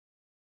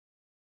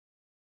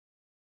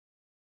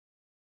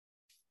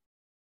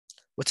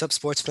What's up,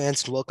 sports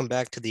fans, and welcome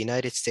back to the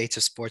United States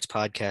of Sports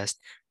podcast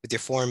with your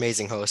four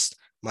amazing hosts,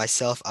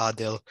 myself,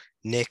 Aadil,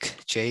 Nick,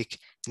 Jake,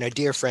 and our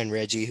dear friend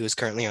Reji, who is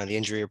currently on the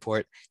injury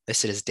report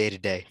listed as day to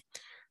day.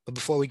 But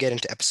before we get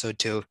into episode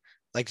two,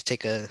 I'd like to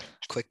take a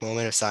quick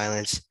moment of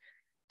silence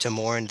to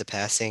mourn the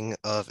passing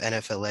of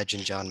NFL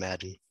legend John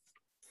Madden.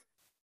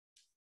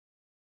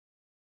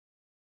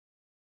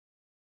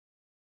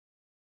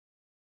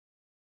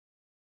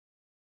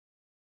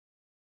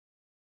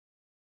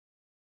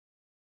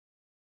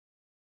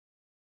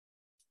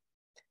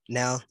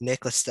 Now,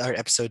 Nick, let's start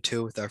episode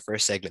two with our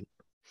first segment.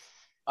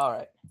 All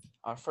right.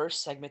 Our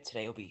first segment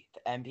today will be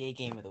the NBA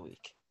Game of the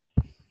Week.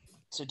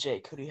 So,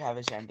 Jake, who do you have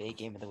as your NBA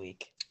Game of the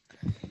Week?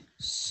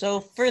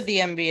 So for the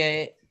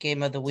NBA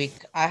game of the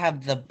week, I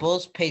have the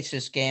Bulls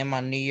Pacers game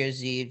on New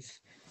Year's Eve.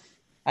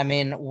 I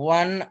mean,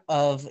 one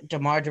of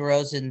DeMar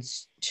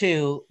DeRozan's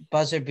two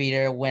buzzer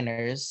beater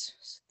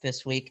winners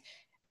this week,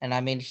 and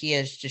I mean he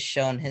has just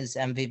shown his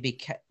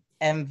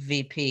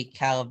MVP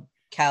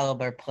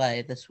caliber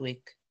play this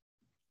week.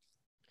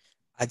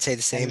 I'd say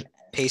the same. And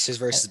Pacers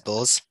versus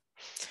Bulls.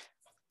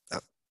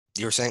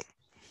 You were saying?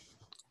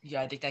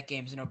 Yeah, I think that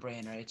game's a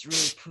no-brainer. It's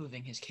really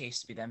proving his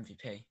case to be the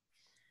MVP.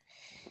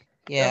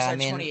 He yeah, also I had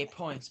mean, 28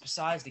 points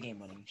besides the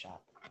game-winning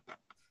shot.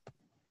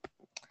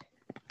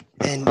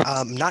 And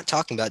not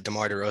talking about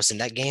DeMar DeRozan,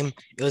 that game,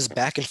 it was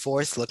back and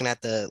forth, looking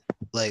at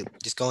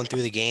just going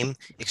through the game,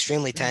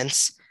 extremely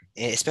tense,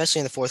 especially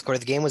in the fourth quarter.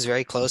 The game was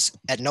very close.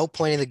 At no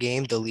point in the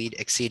game, the lead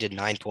exceeded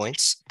 9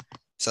 points.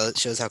 So it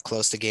shows how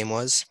close the game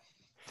was.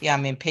 yeah, I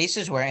mean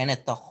Pacers were in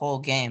it the whole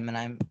game, they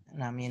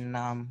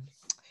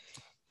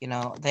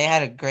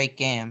had a great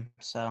game.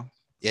 So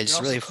Yeah, And just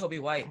also really, Kobe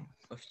White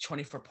with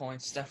 24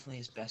 points, definitely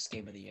his best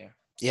game of the year.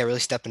 yeah, really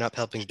stepping up,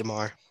 helping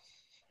DeMar.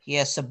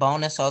 yeah,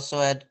 Sabonis also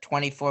had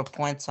 24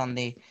 points on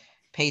the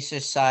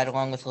Pacers side,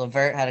 along with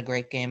LeVert had a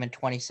great game and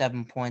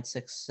 27 points,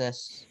 6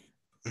 assists.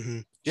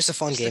 Just a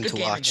fun Just a game good to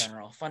game in watch.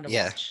 general. Fun to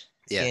Yeah. watch.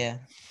 Yeah.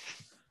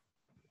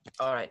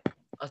 All right.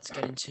 Let's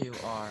get into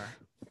our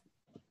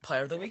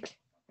Player of the Week.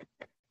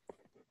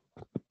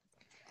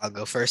 I'll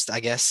go first,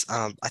 I guess.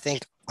 I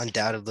think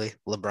undoubtedly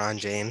LeBron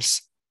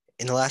James.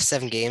 In the last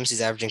 7 games,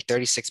 he's averaging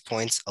 36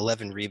 points,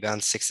 11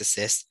 rebounds, 6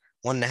 assists,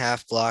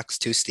 1.5 blocks,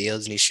 2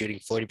 steals, and he's shooting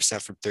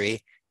 40% from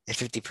three and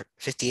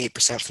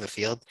 58% from the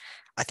field.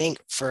 I think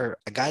for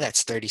a guy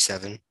that's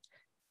 37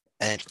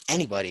 and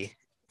anybody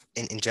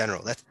in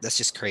general, that's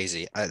just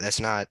crazy. That's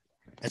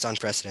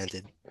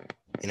unprecedented,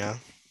 you know?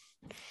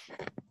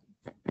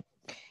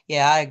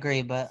 Yeah, I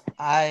agree, but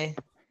I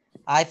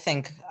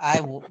think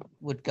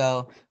would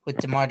go with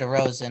DeMar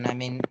DeRozan. I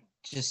mean,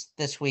 just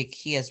this week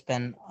he has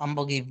been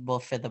unbelievable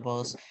for the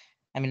Bulls.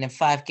 I mean, in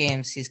 5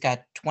 games he's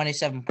got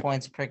 27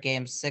 points per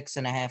game,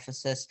 6.5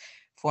 assists,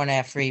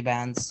 4.5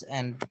 rebounds,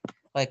 and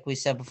like we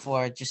said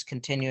before, just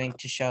continuing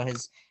to show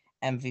his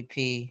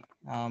MVP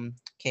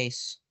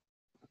case.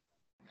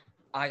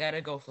 I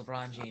gotta go with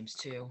LeBron James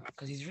too,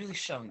 because he's really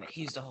showing that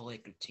he's the whole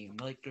Lakers team.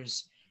 The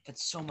Lakers had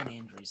so many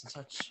injuries and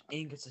such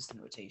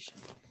inconsistent rotation,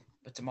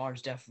 but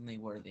DeMar's definitely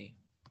worthy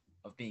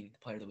of being the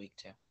Player of the Week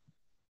too.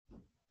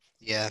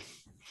 Yeah.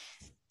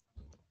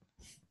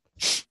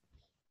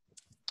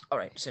 All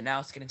right, so now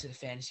let's get into the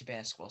fantasy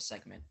basketball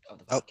segment of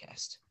the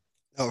podcast.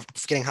 Oh,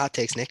 forgetting hot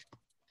takes, Nick.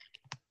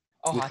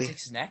 Oh, Weekly. hot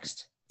takes is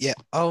next? Yeah.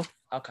 Oh,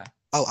 Okay.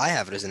 I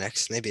have it as the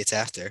next. Maybe it's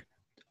after.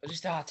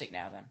 Just a hot take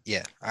now then.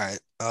 Yeah. All right.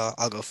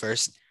 I'll go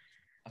first.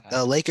 Okay.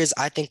 The Lakers,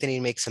 I think they need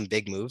to make some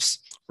big moves.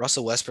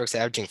 Russell Westbrook's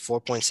averaging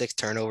 4.6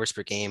 turnovers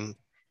per game,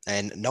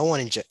 and no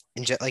one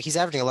he's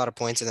averaging a lot of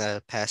points in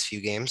the past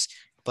few games,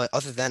 but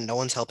other than that, no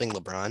one's helping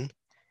LeBron.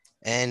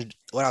 And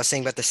what I was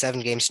saying about the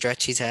 7-game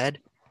stretch he's had,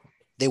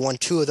 they won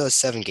 2 of those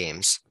 7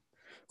 games,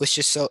 which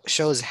just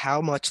shows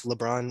how much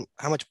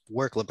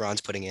work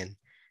LeBron's putting in.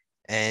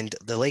 And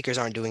the Lakers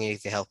aren't doing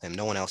anything to help him.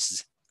 No one else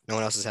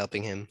is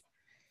helping him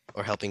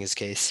or helping his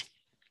case.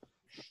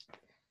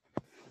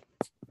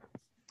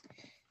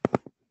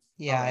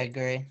 Yeah, All I right.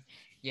 agree.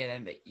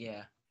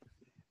 Yeah.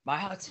 My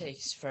hot take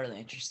is fairly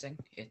interesting.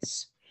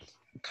 It's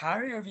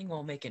Kyrie Irving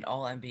will make an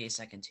All NBA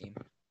second team.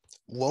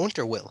 Won't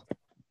or will?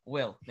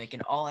 Will make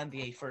an All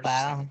NBA first or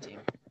Wow. second team.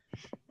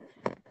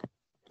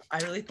 I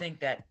really think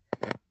that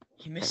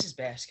he misses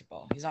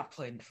basketball. He's not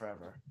played in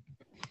forever.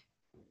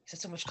 He's had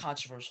so much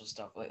controversial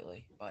stuff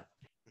lately, but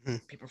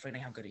people are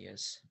forgetting how good he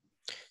is.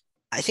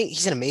 I think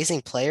he's an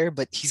amazing player,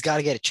 but he's got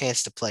to get a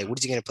chance to play. What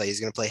is he going to play? He's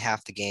going to play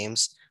half the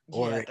games,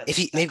 or Yeah,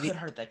 that could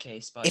hurt that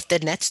case. But if the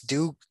Nets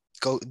do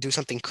go do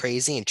something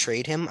crazy and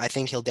trade him, I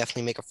think he'll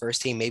definitely make a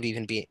first team, maybe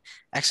even be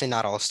actually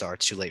not all-star.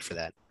 It's too late for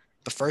that.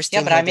 But first Yeah,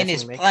 team, but he'll I mean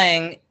he's definitely make.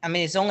 playing. I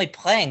mean he's only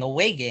playing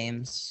away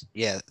games.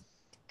 Yeah,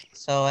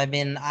 So I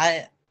mean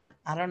I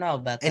don't know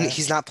about and that.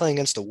 he's not playing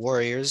against the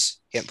Warriors.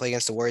 Can't play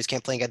against the Warriors.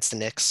 Can't play against the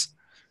Knicks.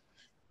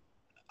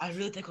 I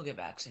really think he'll get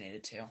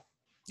vaccinated too.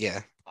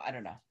 Yeah, I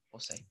don't know. We'll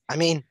see. I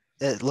mean,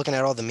 looking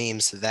at all the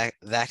memes,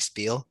 Vax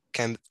Beal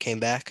came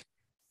back.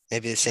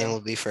 Maybe the same True.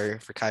 will be for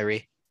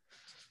Kyrie.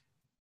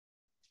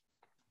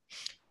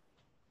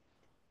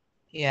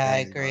 Yeah, I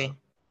And, agree.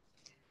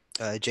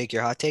 Jake,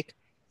 your hot take?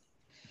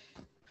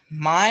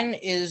 Mine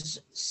is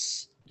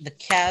the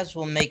Cavs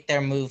will make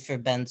their move for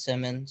Ben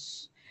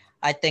Simmons.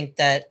 I think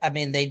that,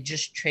 they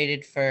just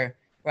traded for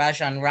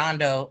Rajon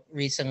Rondo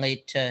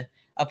recently to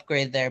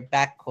upgrade their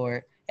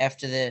backcourt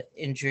after the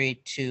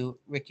injury to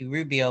Ricky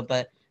Rubio,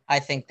 but I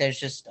think there's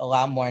just a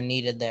lot more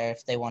needed there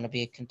if they want to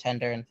be a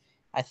contender, and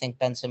I think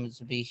Ben Simmons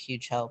would be a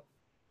huge help.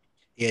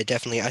 Yeah,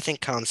 definitely. I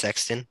think Colin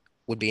Sexton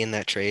would be in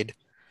that trade.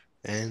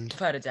 And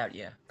Without a doubt,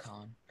 yeah,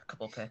 Colin. A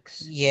couple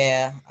picks.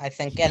 Yeah, I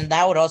think, and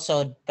that would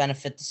also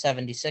benefit the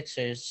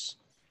 76ers,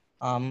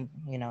 to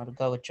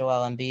go with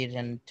Joel Embiid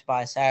and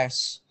Tobias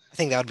Harris. I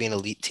think that would be an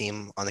elite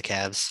team on the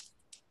Cavs.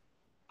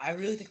 I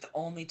really think the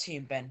only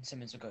team Ben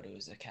Simmons would go to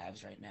is the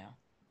Cavs right now.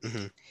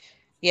 Hmm.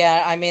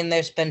 Yeah,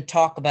 there's been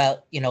talk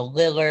about,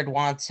 Lillard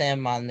wants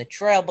him on the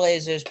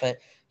Trailblazers, but,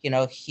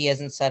 he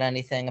hasn't said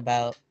anything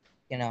about,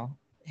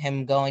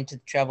 him going to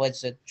the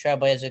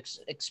Trailblazers,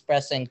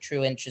 expressing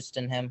true interest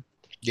in him.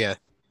 Yeah.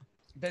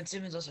 Ben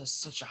Simmons also has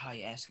such a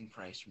high asking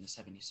price from the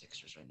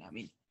 76ers right now.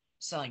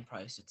 Selling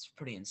price, it's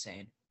pretty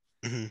insane.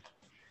 Hmm.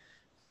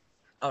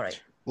 All right.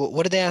 Well,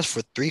 what did they ask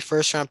for? 3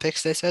 first-round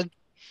picks, they said?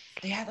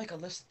 They had like a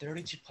list of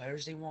 32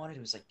 players they wanted.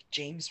 It was like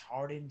James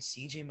Harden,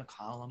 CJ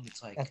McCollum.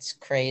 It's like That's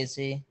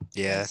crazy.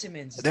 Yeah. Ben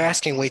Simmons is They're not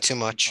asking way worth too James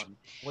much. Harden.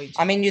 Way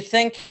too You much.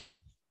 think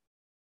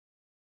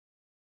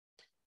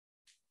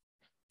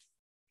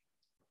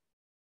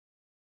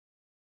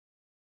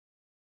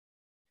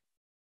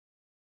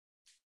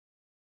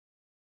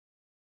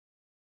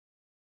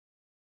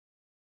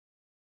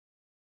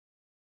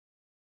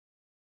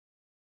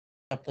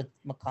up with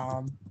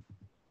McCollum?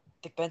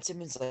 I think Ben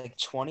Simmons is like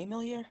 20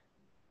 million.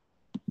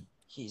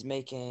 He's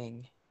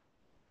making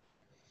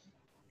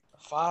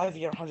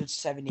 5-year,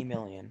 170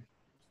 million.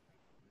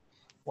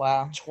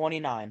 Wow.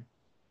 29.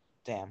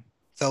 Damn.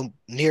 So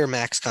near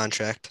max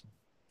contract.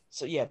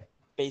 So yeah,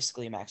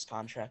 basically max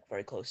contract,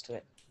 very close to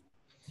it.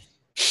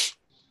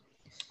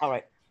 All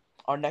right.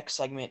 Our next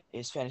segment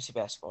is fantasy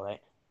basketball,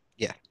 right?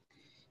 Yeah.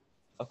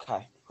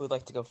 Okay. Who would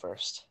like to go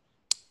first?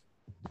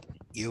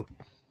 You.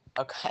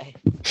 Okay.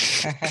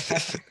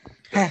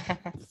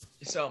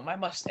 So my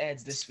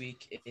must-adds this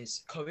week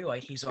is Kobe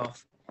White. He's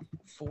off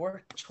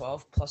 4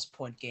 12-plus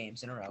point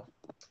games in a row.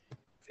 With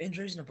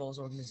injuries in the Bulls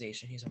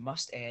organization, he's a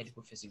must-add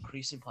with his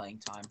increasing playing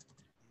time.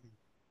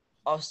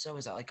 Also,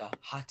 is that like a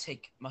hot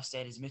take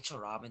must-add is Mitchell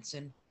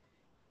Robinson.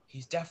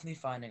 He's definitely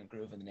finding a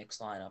groove in the Knicks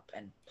lineup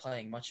and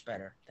playing much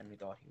better than we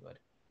thought he would.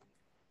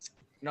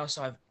 And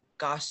also, I've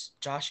got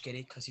Josh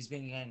Giddey because he's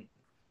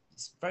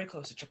very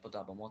close to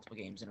triple-double multiple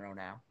games in a row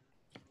now.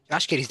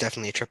 Josh Giddey's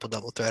definitely a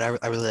triple-double threat.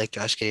 I really like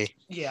Josh Giddey.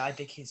 Yeah, I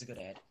think he's a good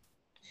ad.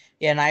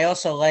 Yeah, and I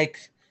also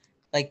like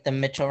the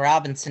Mitchell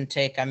Robinson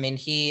take.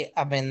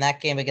 That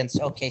game against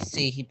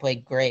OKC, he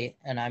played great.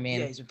 And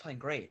Yeah, he's been playing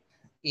great.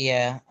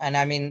 Yeah,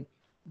 and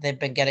they've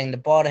been getting the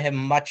ball to him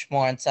much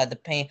more inside the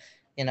paint,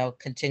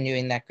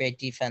 continuing that great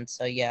defense.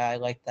 So yeah, I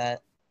like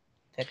that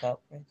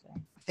pickup right there.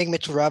 I think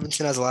Mitchell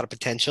Robinson has a lot of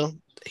potential.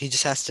 He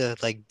just has to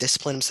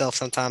discipline himself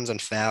sometimes on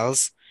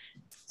fouls,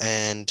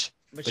 and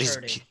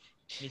Maturity.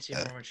 He needs to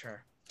be more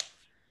mature.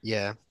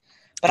 Yeah.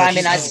 But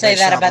I'd say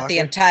that about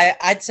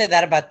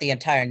the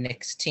entire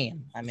Knicks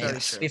team.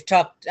 Yes.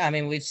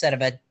 We've said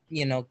about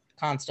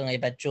constantly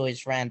about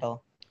Julius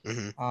Randle.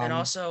 Mm-hmm. And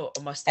also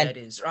a must-add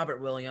is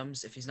Robert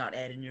Williams. If he's not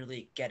added in your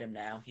league, get him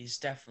now. He's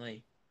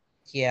definitely.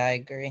 Yeah, I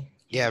agree.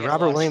 Yeah,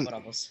 Robert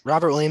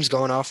Williams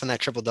going off on that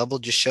triple-double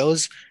just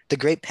shows the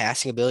great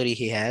passing ability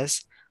he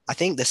has. I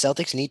think the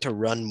Celtics need to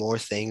run more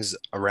things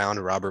around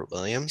Robert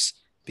Williams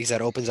because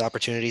that opens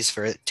opportunities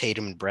for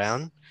Tatum and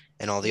Brown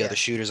and all the other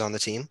shooters on the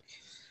team.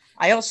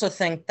 I also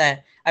think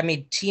that,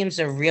 teams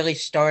are really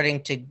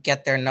starting to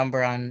get their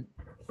number on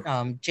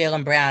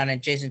Jaylen Brown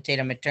and Jason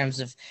Tatum in terms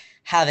of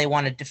how they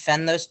want to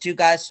defend those two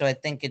guys. So I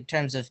think in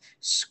terms of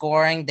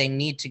scoring, they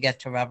need to get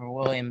to Robert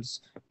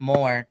Williams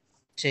more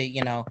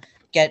to,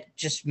 get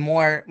just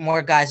more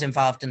guys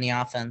involved in the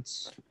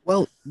offense.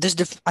 Well,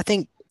 I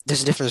think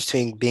there's a difference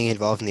between being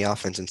involved in the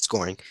offense and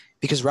scoring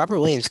because Robert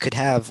Williams could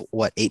have,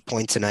 8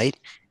 points a night,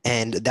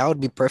 and that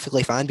would be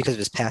perfectly fine because of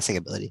his passing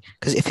ability.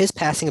 Because if his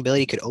passing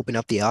ability could open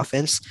up the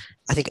offense,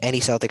 I think any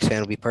Celtics fan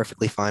would be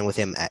perfectly fine with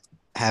him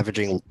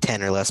averaging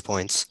 10 or less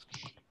points.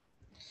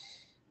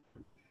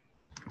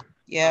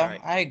 Yeah,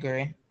 right. I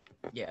agree.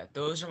 Yeah,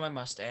 those are my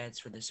must-adds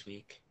for this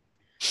week.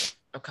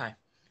 Okay.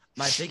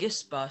 My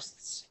biggest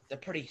busts, they're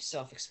pretty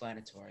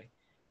self-explanatory.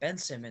 Ben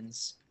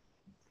Simmons,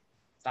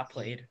 not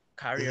played.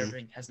 Kyrie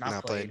Irving has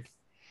not played.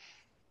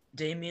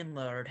 Damian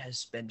Lillard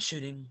has been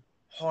shooting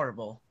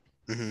horrible.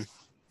 Mm-hmm.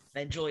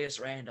 And Julius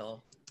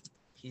Randle,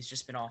 he's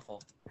just been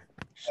awful.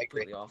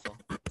 Completely awful.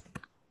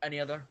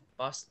 Any other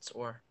busts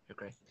or you're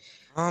great?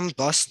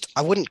 Bust.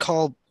 I wouldn't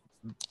call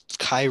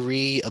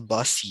Kyrie a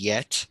bust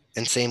yet,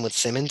 and same with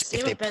Simmons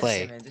if they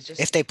play.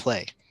 If they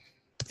play.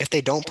 If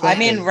they don't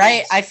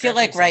play, I feel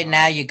like right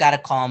now you got to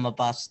call them a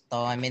bust,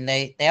 though.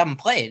 They haven't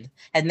played,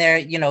 and they're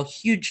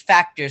huge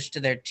factors to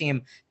their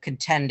team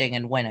contending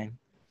and winning.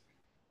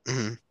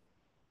 Mm-hmm.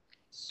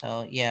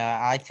 So yeah,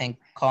 I think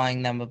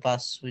calling them a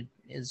bust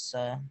is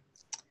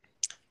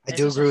I And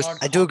it's do also agree with hard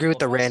to I do call agree with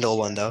people the busts Randall this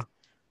one year. though.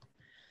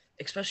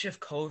 Especially if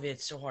COVID,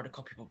 it's so hard to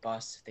call people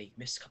busts if they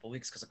missed a couple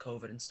weeks because of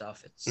COVID and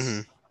stuff. It's hmm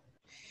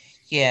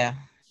Yeah.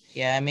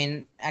 Yeah. I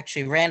mean,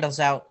 actually, Randall's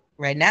out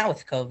right now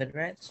with COVID,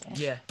 right? So.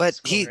 yeah, But it's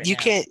COVID right you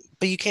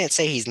now. can't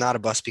say he's not a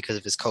bust because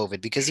of his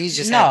COVID because he's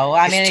just had No,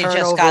 I his mean, he just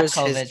got turnovers,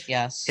 COVID.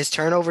 Yes. his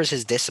turnovers,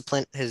 his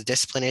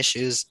discipline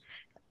issues.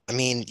 I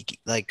mean,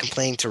 like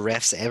complaining to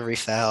refs every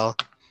foul.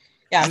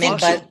 Yeah, I I mean,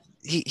 think Also, but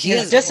he his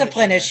has second point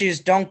discipline here. issues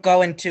don't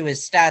go into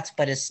his stats,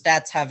 but his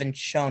stats haven't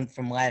shown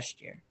from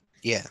last year.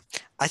 yeah.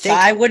 I So think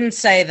I wouldn't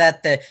say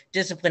that the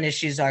discipline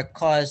issues are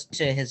caused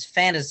to his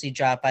fantasy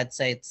drop. I'd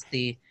say it's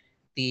the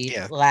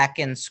yeah. lack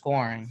in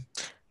scoring.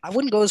 I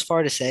wouldn't go as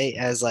far to say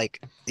as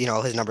like,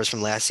 his numbers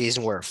from last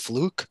season were a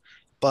fluke,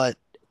 but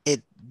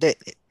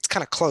it's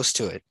kind of close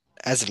to it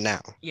as of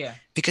now. Yeah.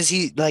 Because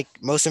he like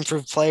most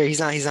improved player, he's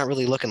not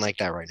really looking like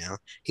that right now.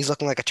 He's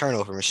looking like a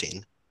turnover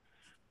machine.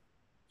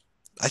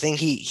 I think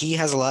he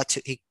has a lot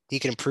he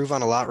can improve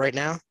on a lot right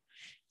now,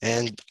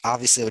 and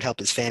obviously it would help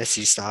his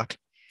fantasy stock.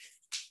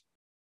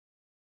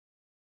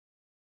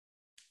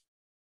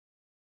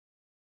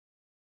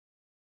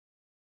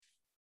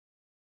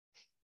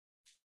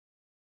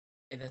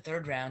 In the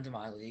third round in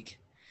my league,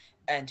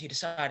 and he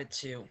decided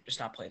to just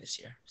not play this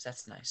year. So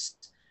that's nice.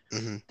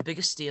 hmm The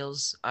biggest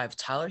steals, I have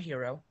Tyler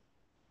Hero.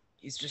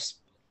 He's just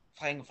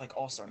playing with like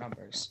all-star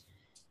numbers.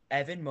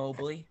 Evan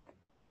Mobley,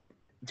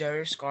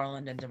 Darius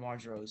Garland, and DeMar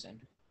DeRozan.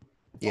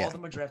 All Yeah. of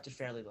them are drafted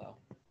fairly low.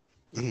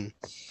 hmm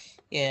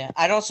Yeah,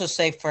 I'd also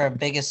say for a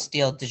biggest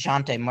steal,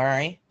 DeJounte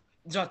Murray.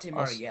 DeJounte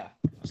Murray, yeah.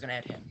 I was gonna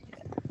add him.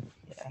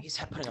 Yeah. He's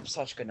putting up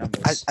such good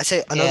numbers. I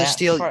say another Yeah,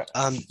 steal, for-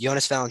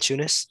 Jonas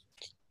Valanciunas.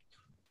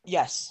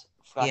 Yes.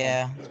 Forgot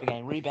Yeah. him. He's been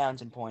getting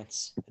rebounds and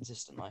points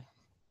consistently.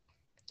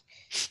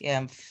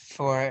 Yeah,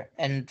 for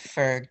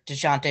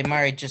DeJounte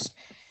Murray, just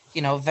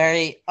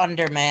very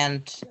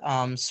undermanned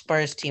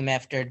Spurs team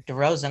after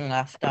DeRozan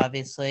left.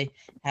 Obviously,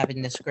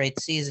 having this great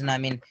season. I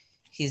mean,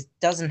 he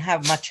doesn't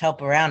have much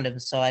help around him,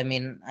 so I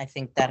mean, I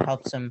think that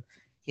helps him,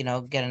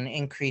 get an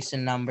increase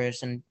in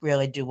numbers and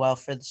really do well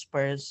for the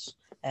Spurs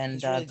and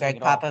He's really Greg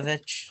doing it all.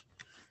 Popovich.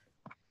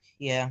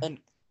 Yeah, And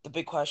the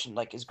big question,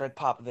 like, is Greg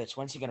Popovich,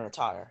 when's he gonna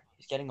retire?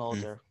 He's getting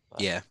older.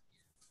 But Yeah.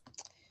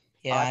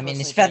 yeah. I I mean,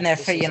 he's personally been there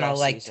think for this is our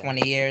like season.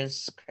 20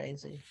 years.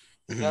 Crazy.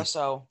 He hmm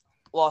also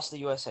lost the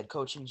U.S. head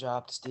coaching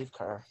job to Steve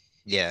Kerr.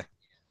 Yeah.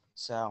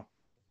 So,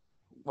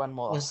 one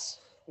more.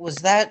 Was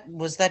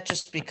that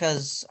just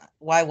because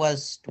why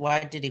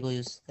did he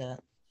lose that?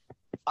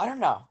 I don't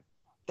know.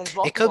 There's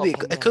It could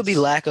multiple be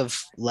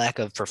opinions. lack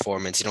of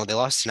performance. They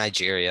lost to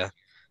Nigeria.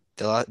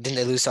 Didn't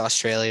they lose to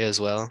Australia as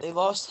well? They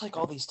lost like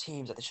all these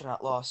teams that they should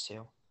not lost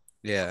to.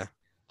 Yeah.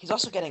 He's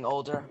also getting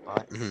older,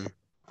 hmm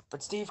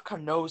but Steve Kerr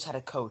knows how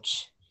to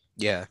coach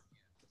Yeah.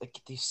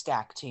 like these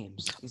stacked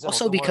teams. He's done it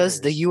with Also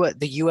because Warriors.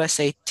 the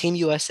USA Team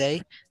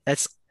USA,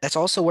 that's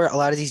also where a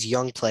lot of these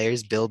young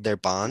players build their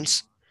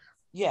bonds.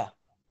 Yeah,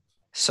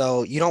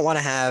 So you don't want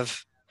to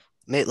have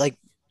like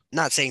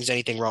not saying there's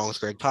anything wrong with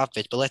Greg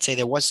Popovich, but let's say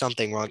there was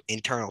something wrong,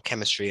 internal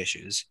chemistry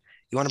issues.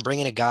 You want to bring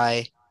in a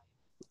guy,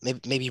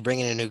 maybe bring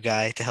in a new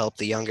guy to help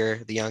the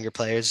younger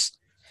players.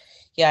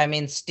 Yeah, I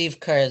mean, Steve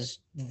Kerr is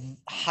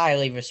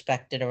highly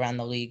respected around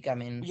the league. I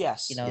mean,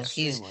 yes,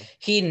 extremely.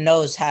 he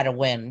knows how to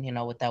win.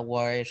 With that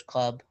Warriors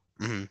club.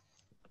 hmm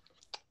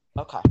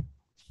Okay.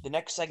 The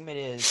next segment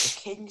is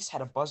the Kings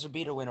had a buzzer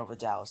beater win over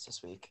Dallas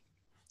this week.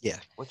 Yeah.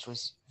 Which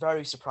was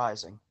very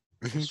surprising.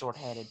 The hmm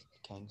short-handed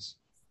Kings.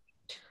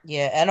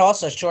 Yeah, and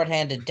also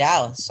shorthanded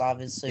Dallas,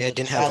 obviously. Yeah,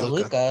 didn't have without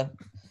Luka.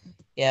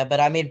 Yeah, but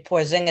I mean,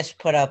 Porzingis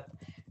put up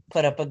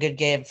a good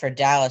game for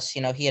Dallas.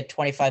 He had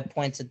 25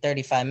 points in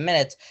 35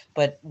 minutes,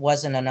 but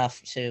wasn't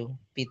enough to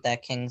beat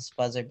that Kings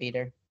buzzer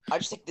beater. I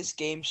just think this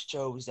game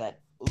shows that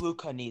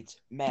Luka needs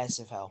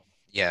massive help.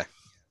 Yeah.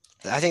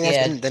 I think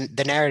that's been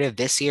the narrative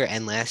this year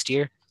and last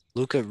year.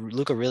 Luka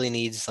really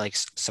needs like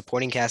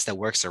supporting cast that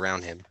works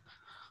around him.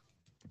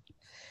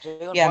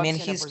 Jalen Yeah, I mean,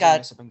 Brunson he's and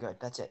got- Porzingis have been good.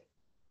 That's it.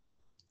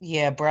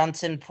 Yeah,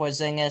 Brunson,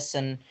 Porzingis,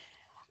 and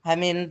I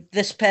mean,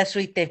 this past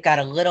week they've got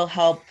a little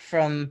help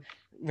from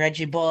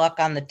Reggie Bullock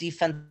on the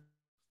defense.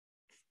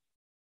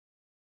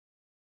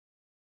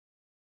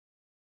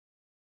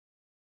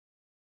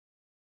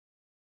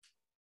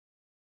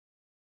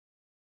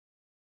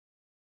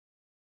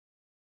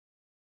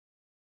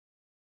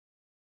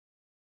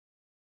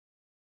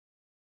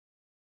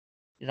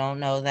 You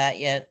don't know that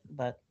yet,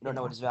 but I don't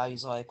know what his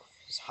value's like.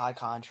 His high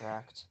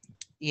contract.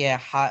 Yeah,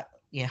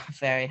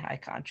 very high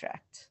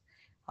contract.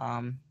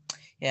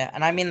 Yeah,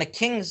 and I mean the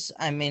Kings,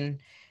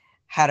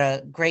 had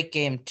a great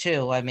game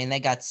too. I mean, they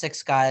got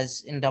 6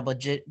 guys in double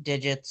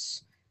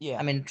digits. Yeah.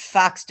 I mean,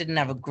 Fox didn't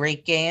have a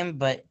great game,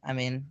 but I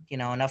mean,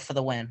 enough for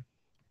the win.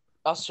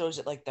 Also shows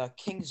that like the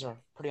Kings are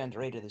pretty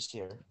underrated this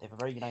year. They have a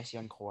very nice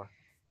young core.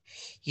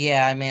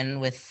 Yeah, I mean,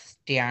 with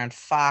De'Aaron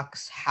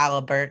Fox,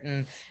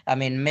 Halliburton, I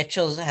mean,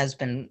 Mitchell has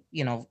been,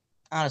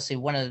 honestly,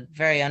 one of the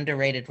very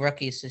underrated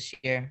rookies this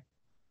year.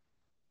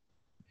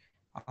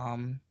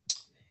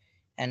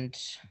 And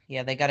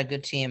yeah, they got a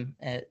good team.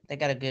 They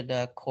got a good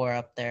core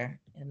up there.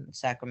 in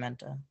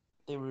Sacramento.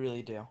 They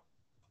really do.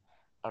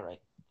 All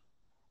right.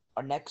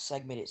 Our next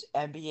segment is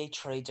NBA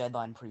trade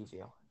deadline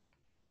preview.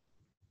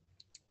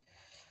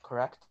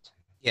 Correct?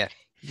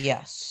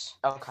 Yes.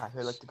 Okay,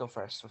 who'd like to go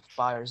first with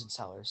buyers and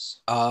sellers?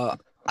 I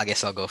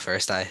guess I'll go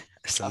first. I have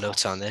some Okay.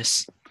 notes on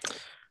this.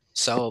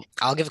 So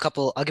I'll give a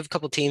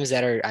couple teams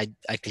that are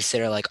I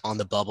consider like on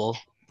the bubble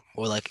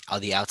or like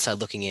on the outside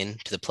looking in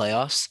to the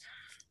playoffs.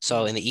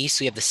 So in the East,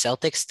 we have the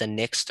Celtics, the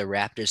Knicks, the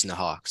Raptors, and the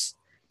Hawks.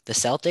 The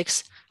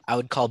Celtics, I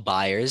would call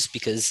buyers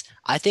because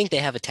I think they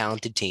have a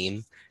talented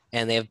team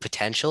and they have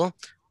potential,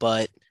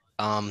 but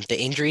the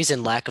injuries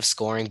and lack of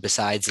scoring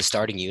besides the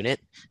starting unit,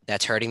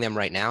 that's hurting them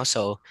right now.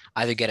 So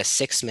either get a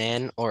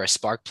six-man or a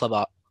spark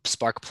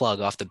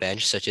plug off the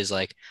bench, such as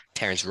like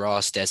Terrence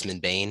Ross,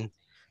 Desmond Bain.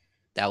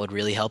 That would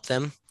really help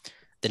them.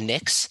 The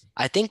Knicks,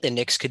 I think the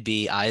Knicks could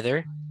be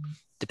either,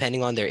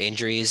 depending on their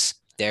injuries,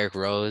 Derrick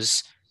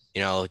Rose,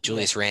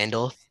 Julius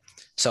Randle.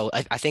 So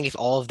I think if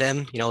all of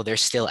them, they're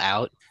still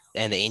out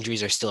and the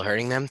injuries are still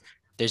hurting them,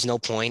 there's no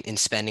point in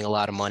spending a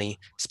lot of money,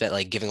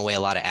 like giving away a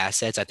lot of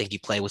assets. I think you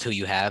play with who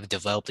you have,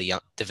 develop the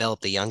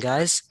young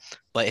guys.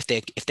 But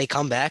if they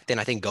come back, then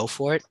I think go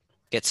for it.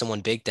 Get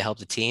someone big to help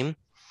the team.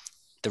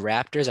 The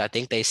Raptors, I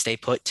think they stay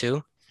put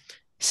too.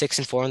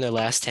 6-4 in their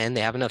last 10.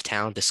 They have enough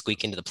talent to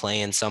squeak into the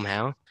play-in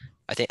somehow.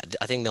 I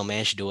think they'll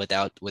manage to do it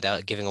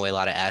without giving away a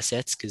lot of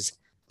assets because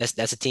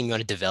that's a team you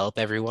want to develop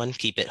everyone,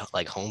 keep it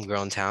like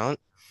homegrown talent.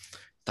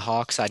 The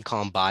Hawks, I'd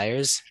call them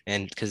buyers,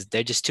 and because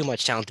they're just too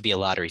much talent to be a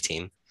lottery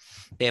team.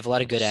 They have a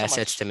lot of good So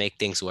assets much to make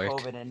things work.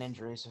 COVID and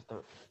injuries with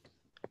the.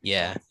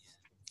 Yeah.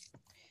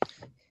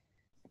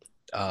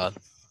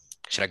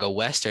 Should I go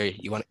west or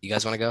you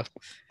guys want to go?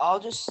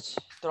 I'll just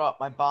throw out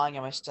my buying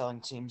and my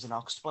selling teams, and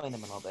I'll explain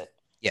them a little bit.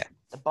 Yeah.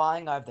 The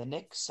buying, I have the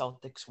Knicks,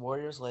 Celtics,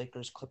 Warriors,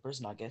 Lakers, Clippers,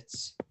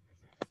 Nuggets.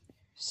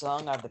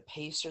 Selling, I have the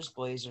Pacers,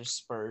 Blazers,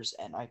 Spurs,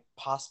 and I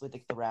possibly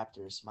think the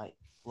Raptors might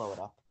blow it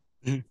up.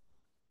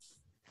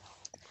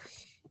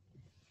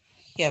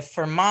 Yeah,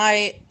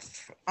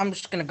 I'm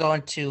just gonna go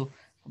into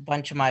a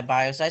bunch of my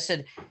buyers.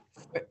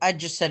 I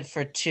just said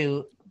for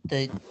two,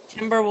 the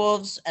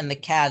Timberwolves and the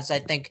Cavs. I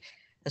think,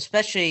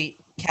 especially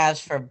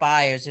Cavs for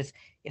buyers. If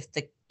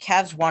the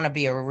Cavs want to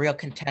be a real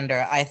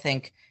contender, I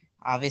think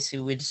obviously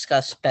we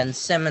discussed Ben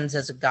Simmons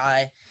as a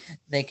guy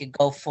they could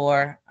go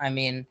for. I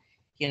mean,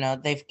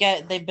 they've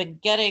been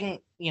getting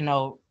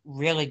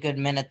really good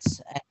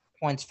minutes and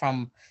points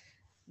from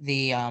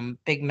the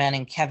big men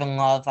and Kevin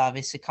Love,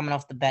 obviously coming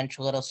off the bench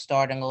a little,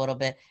 starting a little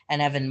bit,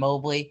 and Evan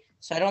Mobley.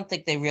 So I don't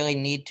think they really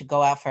need to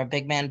go out for a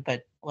big man.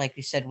 But like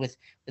you said, with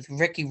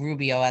Ricky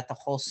Rubio at the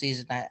whole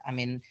season,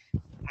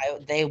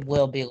 they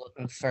will be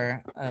looking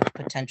for a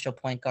potential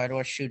point guard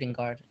or shooting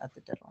guard at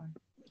the deadline.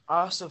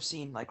 I also have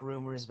seen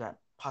rumors about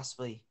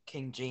possibly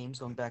King James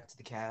going back to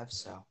the Cavs,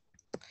 so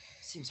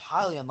seems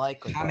highly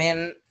unlikely. I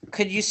mean,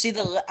 could you see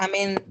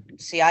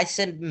I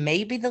said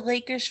maybe the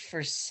Lakers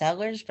for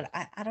sellers, but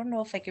I don't know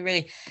if I could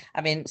really.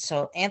 I mean,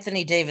 so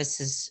Anthony Davis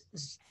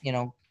is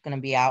going to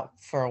be out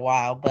for a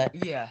while, but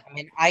yeah,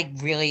 I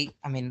really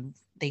don't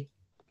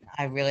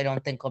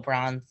think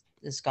LeBron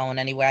is going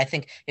anywhere. I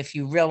think if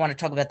you really want to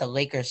talk about the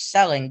Lakers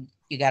selling,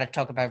 you got to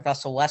talk about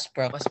Russell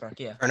Westbrook.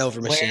 Yeah. Turnover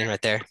machine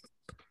right there.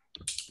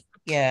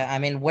 Yeah, I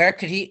mean, where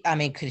could he? I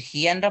mean, could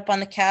he end up on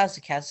the Cavs?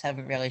 The Cavs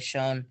haven't really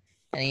shown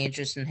any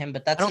interest in him,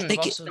 but that's I don't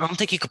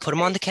think you could put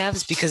him on the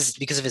Cavs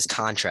because of his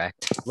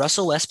contract.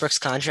 Russell Westbrook's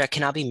contract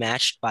cannot be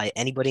matched by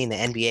anybody in the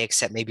NBA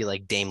except maybe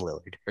like Dame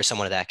Lillard or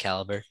someone of that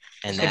caliber.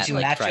 And could that you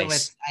like match price. it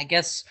with?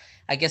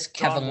 I guess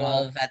Kevin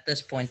Love at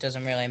this point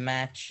doesn't really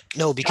match.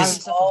 No,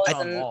 because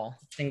John Wall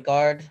and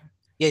guard.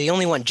 Yeah, you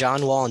only want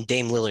John Wall and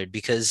Dame Lillard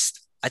because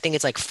I think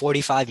it's like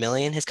 $45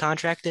 million his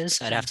contract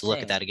is. I'd have to look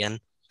at that again.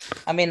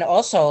 I mean,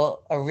 also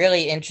a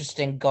really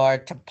interesting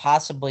guard to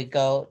possibly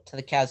go to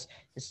the Cavs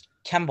is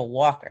Kemba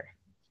Walker.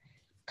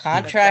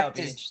 Contract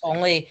is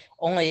only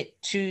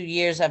 2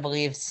 years, I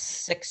believe,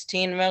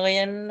 16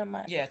 million.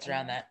 Yeah, it's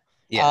around that.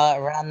 Yeah,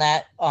 around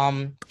that.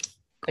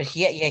 But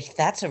yeah,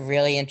 that's a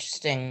really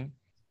interesting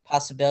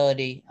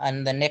possibility.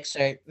 And the Knicks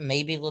are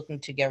maybe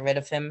looking to get rid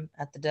of him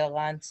at the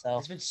deadline. So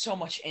there's been so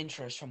much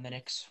interest from the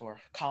Knicks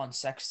for Colin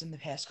Sexton the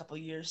past couple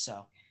of years.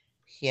 So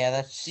yeah,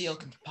 that's deal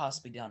can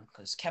possibly be done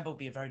because Kemba would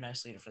be a very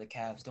nice leader for the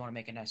Cavs. They want to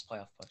make a nice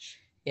playoff push.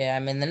 Yeah, I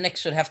mean the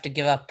Knicks would have to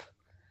give up.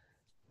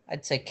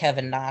 I'd say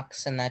Kevin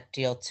Knox in that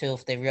deal too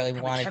if they really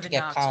wanted to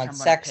get Colin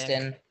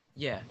Sexton.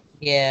 Yeah.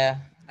 Yeah.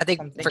 I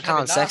think for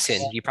Colin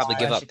Sexton, you probably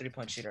give up.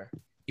 3-point shooter.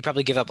 You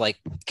probably give up like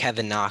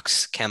Kevin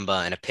Knox,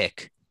 Kemba, and a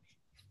pick.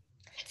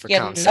 For yeah,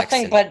 Colin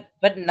nothing, Sexton.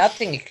 but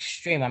nothing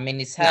extreme. I mean,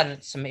 he's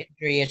had some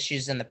injury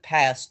issues in the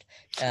past.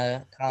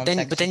 But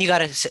then you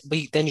gotta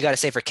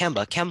say for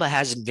Kemba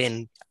hasn't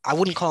been. I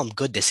wouldn't call him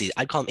good this season.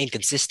 I'd call him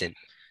inconsistent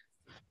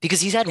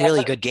because he's had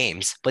good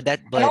games. But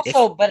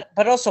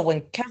also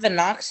when Kevin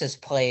Knox has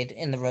played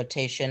in the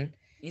rotation,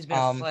 He's been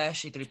a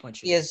flashy 3-point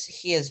shooter.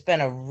 He has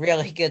been a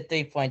really good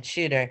 3-point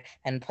shooter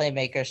and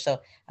playmaker. So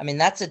I mean,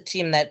 that's a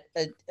team that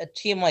a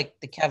team like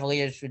the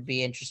Cavaliers would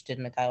be interested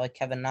in a guy like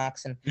Kevin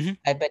Knox, and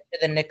I bet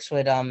the Knicks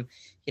would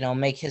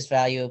make his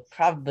value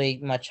probably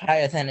much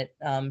higher than it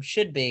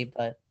should be.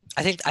 But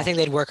I think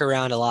they'd work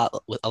around a lot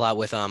with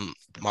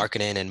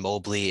Markkanen and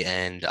Mobley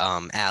and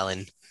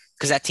Allen,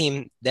 because that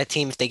team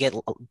if they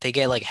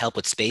get like help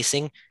with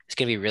spacing, it's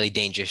gonna be a really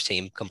dangerous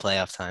team come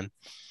playoff time.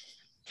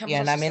 Kemba's yeah,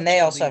 and I mean such they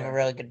a also have a leader,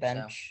 really good so-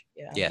 bench.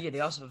 Yeah. Yeah. Yeah, they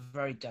also have a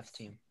very depth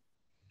team.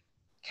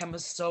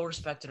 Kemba's so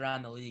respected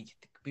around the league. He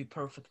could be a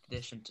perfect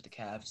addition to the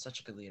Cavs. Such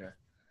a good leader.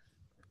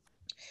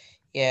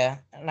 Yeah,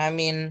 and I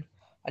mean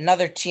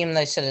another team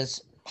they said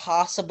is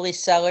possibly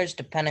sellers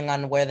depending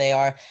on where they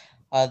are.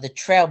 The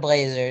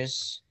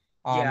Trailblazers.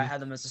 Yeah, I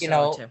had them as a you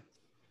seller know, too.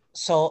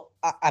 So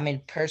I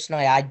mean,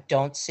 personally, I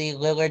don't see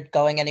Lillard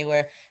going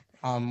anywhere.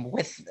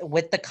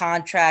 With the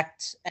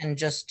contract and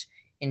just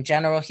in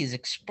general, he's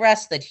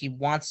expressed that he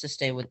wants to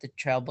stay with the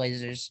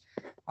Trailblazers.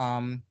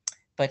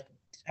 But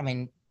I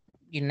mean,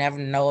 you never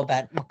know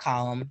about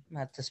McCollum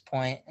at this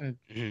point, and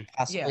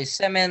possibly Yeah.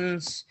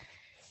 Simmons.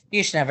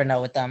 You should never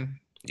know with them.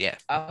 Yeah.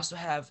 I also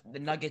have the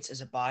Nuggets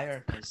as a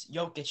buyer because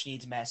Jokic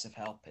needs massive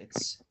help.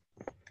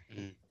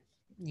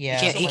 Yeah,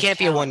 He can't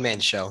be a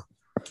one-man show.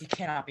 He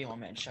cannot be a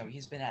one-man show.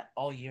 He's been at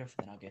all year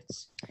for the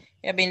Nuggets.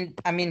 I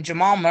mean,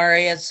 Jamal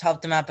Murray has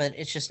helped him out, but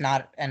it's just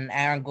not. And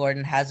Aaron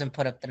Gordon hasn't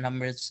put up the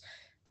numbers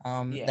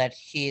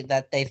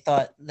that they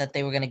thought that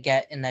they were going to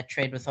get in that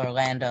trade with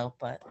Orlando.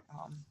 But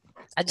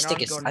I just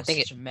think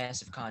such a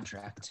massive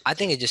contract. I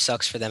think it just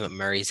sucks for them that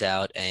Murray's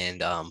out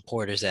and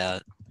Porter's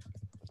out.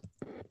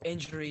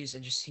 Injuries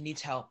and just he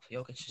needs help.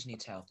 Jokic just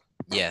needs help.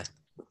 Yeah.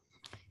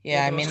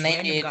 Yeah, I mean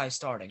they need guys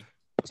starting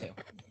too.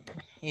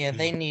 Yeah,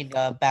 they need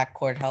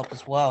backcourt help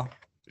as well.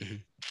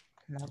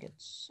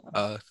 Nuggets.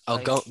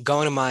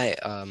 Going to my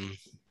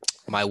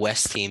my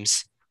West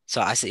teams.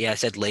 So I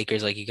said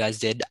Lakers like you guys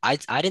did. I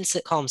didn't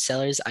call them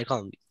sellers. I call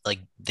them like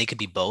they could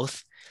be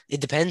both.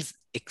 It depends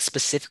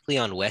specifically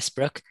on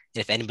Westbrook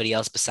and if anybody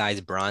else besides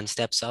Braun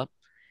steps up.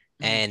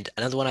 And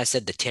another one I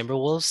said the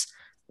Timberwolves.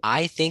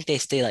 I think they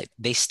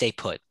stay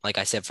put, like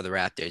I said for the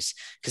Raptors,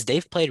 because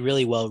they've played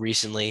really well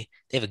recently.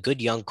 They have a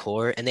good young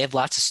core and they have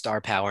lots of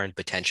star power and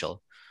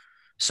potential.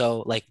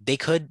 So like they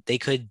could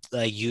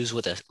use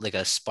with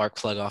a spark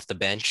plug off the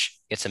bench,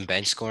 get some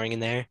bench scoring in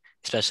there,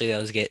 especially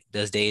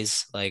those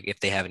days like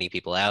if they have any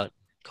people out,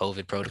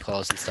 COVID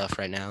protocols and stuff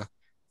right now.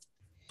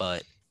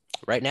 But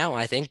right now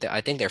I think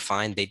they're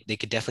fine. They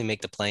could definitely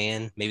make the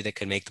play-in. Maybe they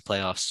could make the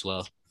playoffs as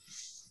well.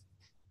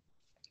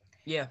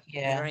 Yeah,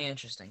 very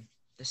interesting.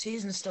 The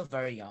season is still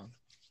very young,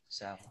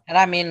 so. And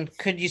I mean,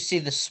 could you see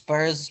the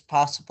Spurs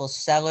possible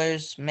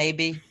sellers?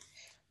 Maybe.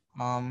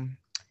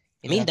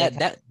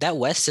 That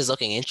West is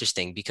looking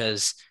interesting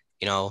because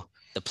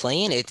the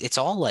play-in it's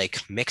all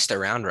like mixed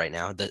around right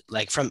now.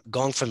 From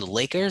going from the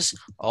Lakers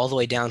all the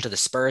way down to the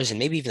Spurs and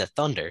maybe even the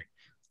Thunder,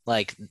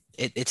 like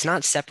it's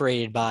not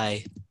separated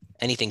by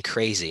anything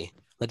crazy.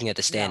 Looking at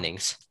the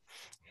standings. No.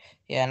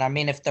 Yeah, and I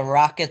mean, if the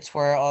Rockets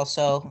were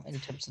also, in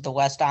terms of the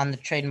West, on the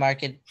trade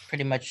market,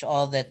 pretty much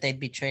all that they'd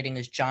be trading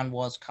is John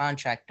Wall's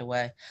contract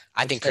away.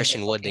 I think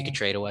Christian Wood they could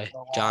trade away.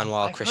 John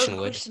Wall, Christian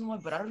Wood.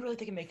 But I don't really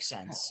think it makes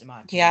sense. In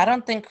my opinion. Yeah, I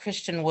don't think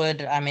Christian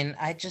Wood. I mean,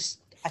 I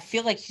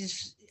feel like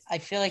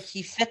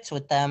he fits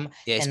with them.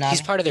 Yeah,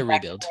 he's part of their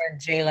rebuild.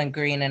 Jalen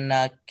Green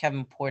and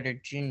Kevin Porter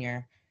Jr.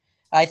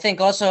 I think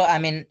also, I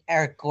mean,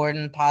 Eric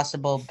Gordon,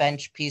 possible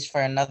bench piece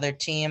for another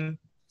team.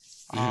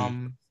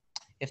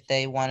 If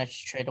they wanted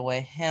to trade away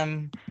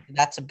him,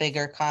 that's a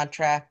bigger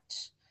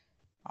contract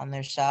on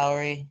their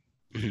salary.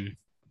 And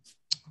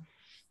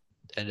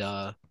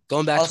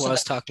going back to what I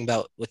was talking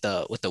about with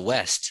the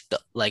West,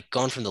 like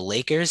going from the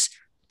Lakers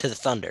to the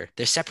Thunder,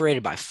 they're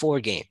separated by 4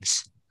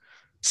 games.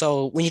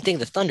 So when you think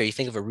of the Thunder, you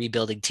think of a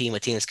rebuilding team, a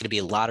team that's going to be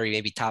a lottery,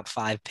 maybe top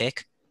 5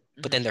 pick,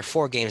 but then they're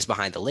 4 games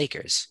behind the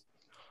Lakers.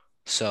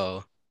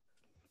 So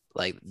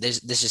like there's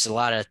just a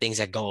lot of things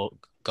that go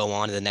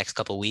on in the next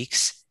couple of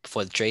weeks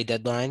before the trade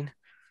deadline.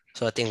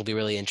 So I think it'll be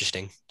really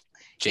interesting.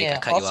 Jake, I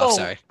cut you off,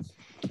 sorry.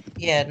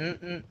 Yeah,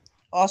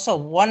 also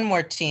one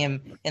more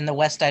team in the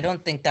West I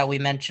don't think that we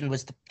mentioned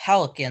was the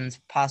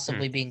Pelicans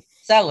possibly being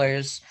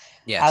sellers.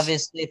 Yes.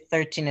 Obviously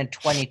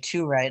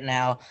 13-22 right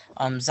now.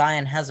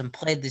 Zion hasn't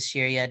played this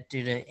year yet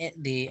due to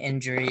the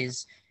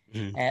injuries.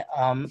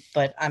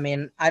 But I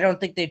mean, I don't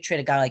think they'd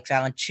trade a guy like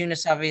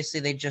Valanciunas. Obviously,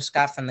 they just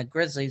got from the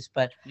Grizzlies,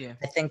 but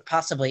I think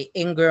possibly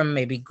Ingram,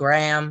 maybe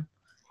Graham.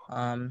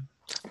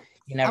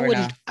 You never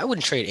know. I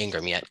wouldn't trade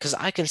Ingram yet because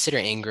I consider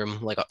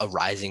Ingram like a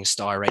rising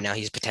star right now.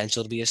 He's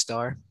potential to be a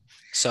star.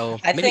 So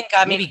maybe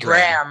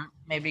Graham.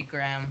 Maybe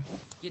Graham.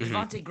 Yeah,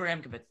 Devontae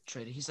Graham could be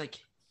traded. He's like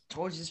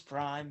towards his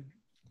prime,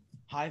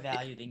 high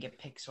value. They can get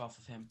picks off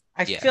of him.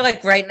 I feel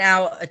like right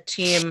now a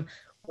team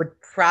would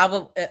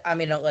probably, I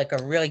mean, like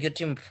a really good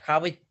team would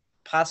probably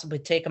possibly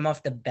take him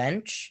off the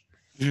bench.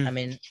 I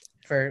mean,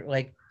 for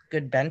like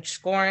good bench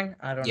scoring.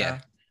 I don't know.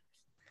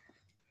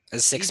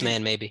 As a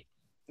 6-man, maybe.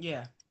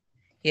 Yeah.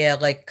 Yeah,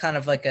 like kind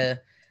of like a,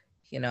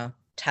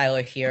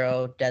 Tyler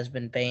Hero,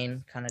 Desmond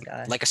Bain kind of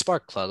guy. Like a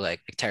spark plug, like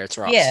Terrence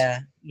Ross. Yeah.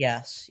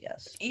 Yes.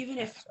 Even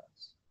if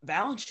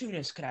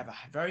Valanciunas could have a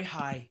very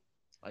high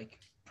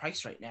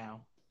price right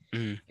now.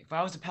 Mhm. If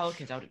I was the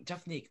Pelicans, I would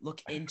definitely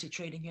look into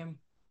trading him.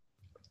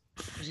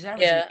 Because he's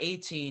averaging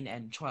 18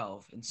 and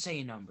 12.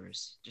 Insane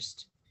numbers.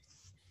 Just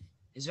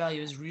his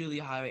value is really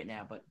high right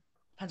now, but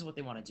depends on what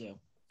they want to do.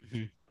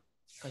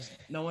 Because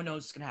no one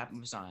knows what's going to happen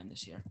with Zion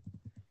this year.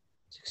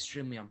 It's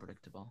extremely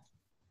unpredictable.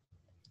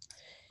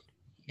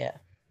 Yeah.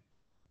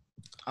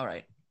 All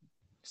right.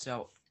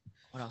 So,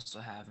 what else do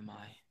I have in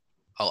my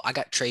Oh, I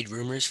got trade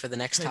rumors for the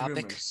next trade topic.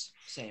 rumors?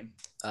 Same.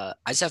 I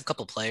just have a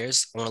couple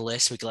players on a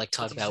list. We could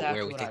talk That's about where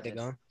exactly we what think I they're did.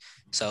 going.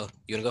 So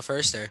you want to go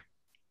first, or?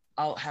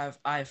 I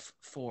have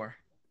 4.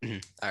 All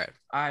right.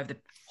 I have the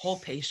whole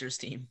Pacers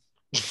team.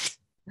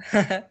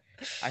 I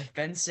have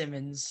Ben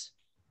Simmons.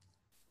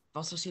 I've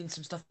also seen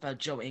some stuff about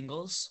Joe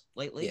Ingles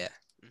lately. Yeah.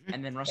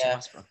 And then Russell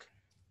Westbrook.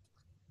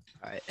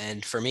 All right.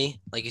 And for me,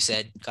 like you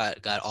said,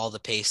 got all the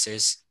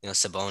Pacers.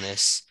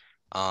 Sabonis,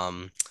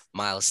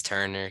 Miles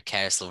Turner,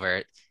 Karis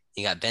LeVert.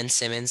 You got Ben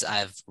Simmons. I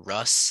have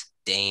Russ,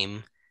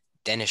 Dame,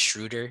 Dennis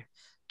Schroeder,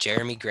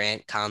 Jeremy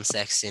Grant, Colin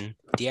Sexton,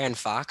 De'Aaron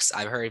Fox.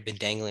 I've heard been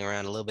dangling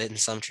around a little bit in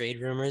some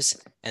trade rumors,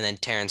 and then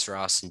Terrence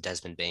Ross and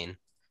Desmond Bain.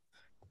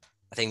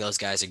 I think those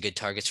guys are good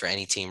targets for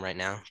any team right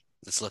now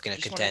that's looking to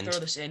Just contend. want to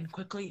throw this in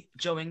quickly.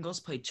 Joe Ingles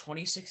played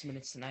 26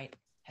 minutes tonight,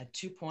 had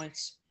 2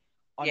 points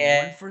on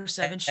 1 for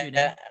 7 shooting,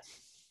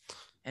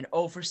 and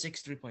 0 for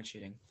 6 3-point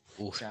shooting.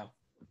 Ooh. So,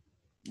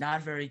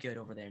 not very good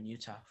over there in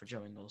Utah for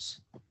Joe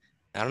Ingles.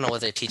 I don't know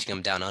what they're teaching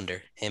him down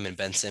under, him and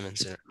Ben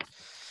Simmons.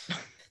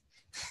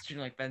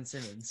 Shooting like Ben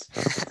Simmons.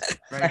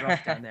 Very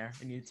rough down there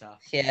in Utah.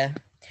 Yeah.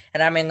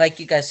 And I mean, like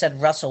you guys said,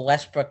 Russell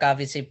Westbrook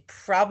obviously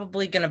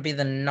probably going to be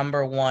the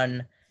number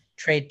 1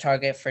 trade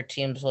target for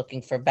teams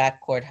looking for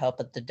backcourt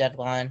help at the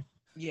deadline.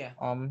 Yeah.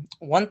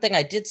 One thing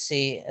I did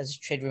see as a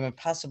trade rumor,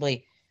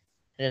 possibly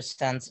it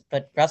stands,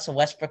 but Russell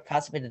Westbrook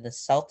possibly to the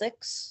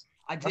Celtics.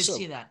 I did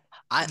see that.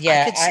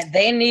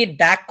 They need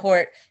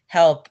backcourt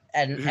help,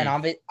 and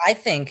I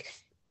think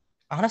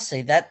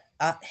honestly that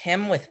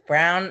him with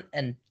Brown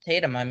and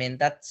Tatum. I mean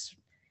that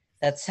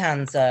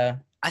sounds. I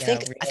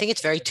think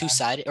it's very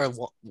two-sided,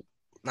 or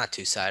not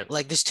two-sided.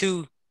 Like there's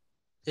two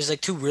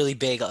really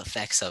big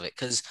effects of it.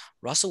 Because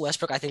Russell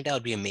Westbrook, I think that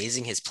would be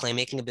amazing. His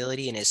playmaking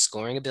ability and his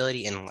scoring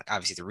ability, and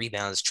obviously the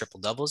rebounds, triple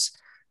doubles.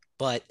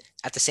 But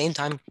at the same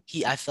time,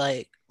 I feel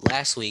like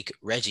last week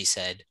Reji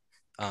said,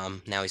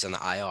 now he's on the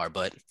IR,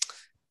 but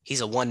he's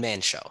a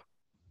one-man show.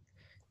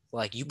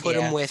 Like you put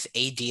him with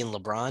AD and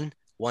LeBron,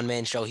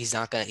 one-man show. He's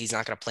not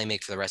gonna play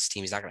make for the rest of the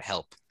team. He's not gonna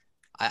help.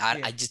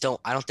 I just don't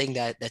think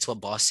that's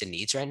what Boston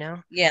needs right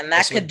now. Yeah, and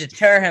that could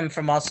deter him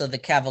from also the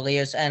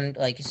Cavaliers and,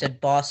 like you said,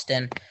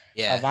 Boston.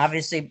 Yeah.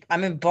 Obviously, I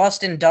mean,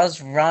 Boston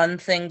does run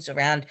things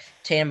around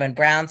Tatum and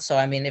Brown. So,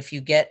 I mean, if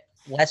you get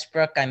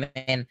Westbrook, I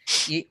mean,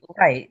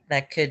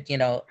 that could,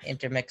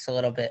 intermix a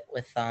little bit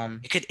with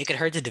It could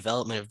hurt the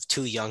development of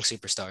 2 young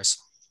superstars.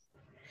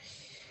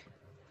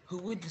 Who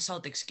would the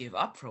Celtics give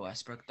up for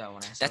Westbrook, though?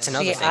 That's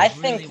another thing. I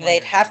think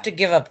they'd have to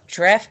give up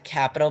draft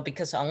capital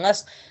because I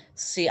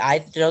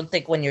don't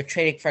think when you're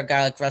trading for a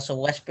guy like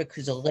Russell Westbrook,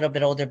 who's a little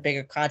bit older,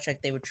 bigger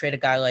contract, they would trade a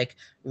guy like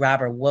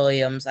Robert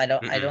Williams. I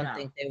don't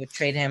think they would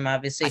trade him.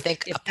 Obviously,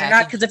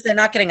 if they're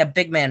not getting a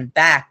big man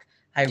back,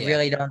 I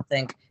really don't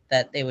think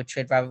that they would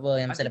trade Robert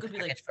Williams in a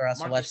package for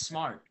Russell Westbrook.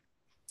 Smart,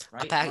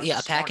 right?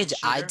 A package.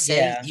 I'd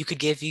say you could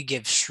give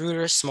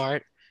Schroeder,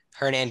 Smart,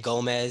 Hernan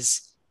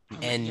Gomez,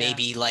 and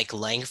maybe like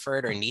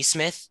Langford or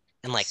Neesmith,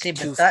 and like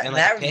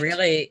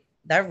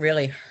that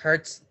really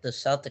hurts the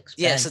Celtics bench.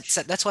 Yeah,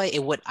 so that's why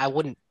I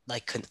wouldn't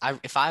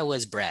if I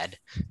was Brad,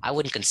 I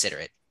wouldn't consider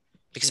it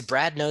because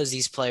Brad knows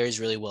these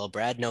players really well.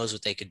 Brad knows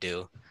what they could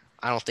do.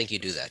 I don't think you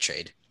do that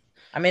trade.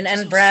 I mean,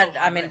 and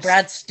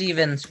Brad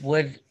Stevens,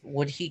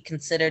 would he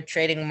consider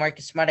trading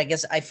Marcus Smart? I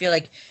guess I feel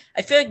like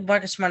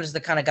Marcus Smart is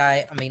the kind of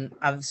guy. I mean,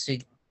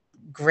 obviously,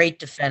 great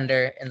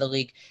defender in the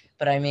league,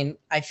 but I mean,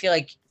 I feel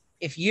like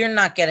if you're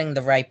not getting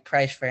the right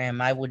price for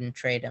him, I wouldn't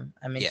trade him.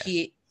 I mean,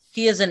 he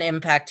is an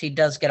impact. He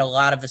does get a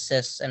lot of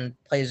assists and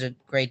plays a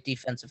great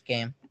defensive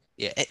game.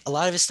 Yeah, a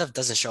lot of his stuff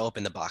doesn't show up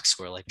in the box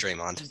score like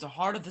Draymond. He's the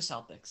heart of the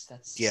Celtics.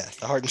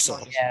 The heart and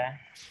soul. Yeah.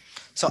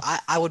 So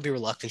I would be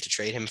reluctant to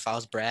trade him if I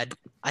was Brad.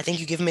 I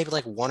think you give him maybe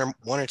like one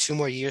or 2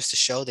 more years to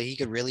show that he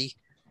could really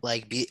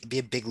be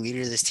a big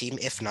leader of this team.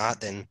 If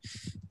not, then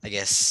I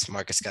guess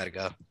Marcus got to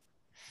go.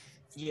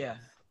 Yeah.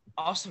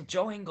 Also,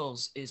 Joe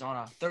Ingles is on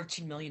a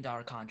 $13 million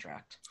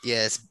contract.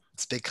 Yeah, it's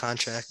a big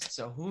contract.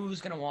 So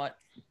who's gonna want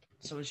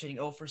someone shooting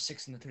 0 for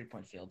 6 in the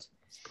 3-point field?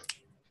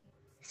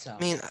 So I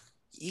mean,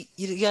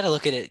 you got to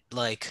look at it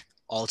like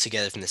all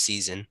together from the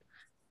season.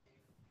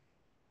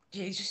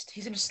 Yeah,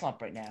 he's in a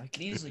slump right now. He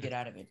can easily get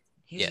out of it.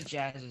 He's the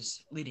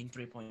Jazz's leading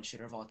 3-point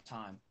shooter of all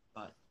time,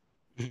 but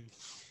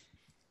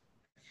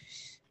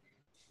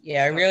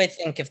yeah, I really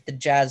think if the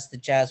Jazz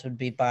would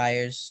be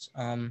buyers.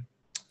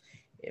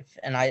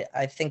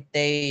 I think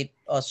they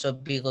also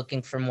be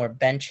looking for more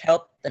bench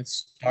help than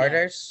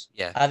starters.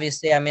 Yeah.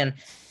 Obviously, I mean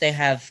they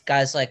have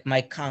guys like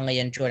Mike Conley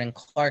and Jordan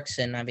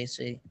Clarkson.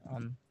 Obviously,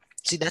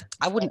 See that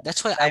I wouldn't.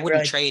 That's why I I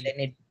wouldn't really think trade. they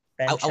need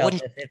I, bench I help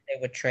wouldn't. if they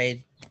would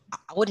trade.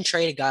 I wouldn't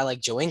trade a guy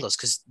like Joe Ingles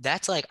because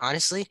that's like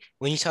honestly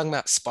when you're talking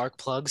about spark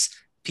plugs,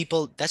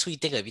 people. That's what you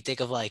think of. You think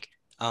of like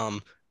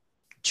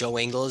Joe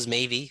Ingles,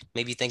 maybe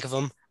you think of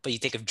him, but you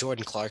think of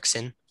Jordan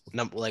Clarkson,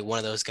 like one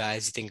of those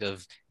guys. You think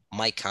of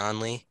Mike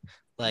Conley,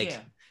 like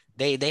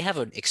Yeah, they have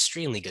an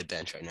extremely good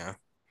bench right now.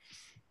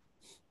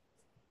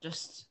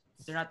 just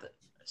they're not the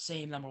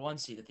same number one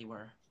seed that they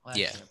were last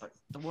Yeah. year, but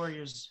the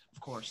Warriors,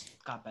 of course,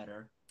 got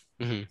better.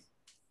 Hmm.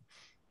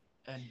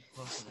 And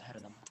who else is ahead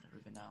of them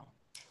even now?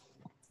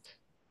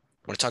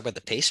 Want to talk about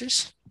the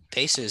Pacers?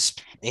 Pacers,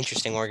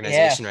 interesting Yeah,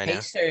 organization right now.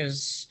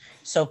 Pacers.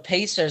 So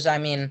Pacers, I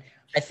mean,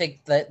 I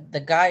think that the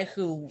guy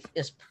who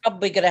is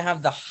probably going to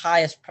have the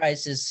highest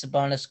price is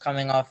Sabonis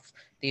coming off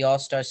the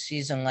All-Star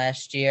season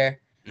last year.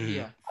 Mhm.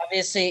 Yeah,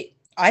 Obviously,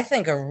 I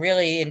think a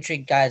really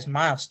intrigued guy is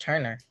Miles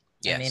Turner.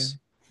 I mean, Yes.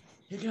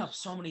 he can help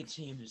so many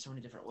teams in so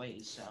many different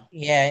ways. So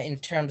yeah, in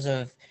terms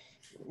of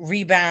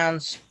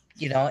rebounds,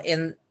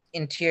 in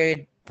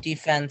interior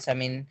defense, I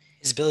mean,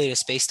 His ability to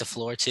space the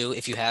floor too.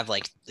 If you have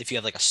like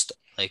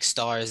like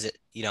stars that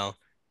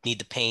need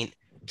the paint,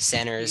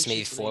 centers, maybe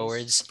He shoots threes.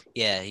 forwards.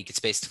 Yeah, he could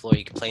space the floor.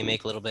 He could play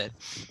make a little bit.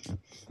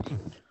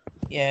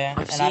 yeah,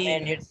 I've and I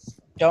seen. mean,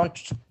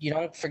 you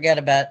don't forget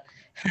about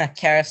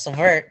Karis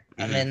LeVert.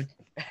 I Mhm. mean,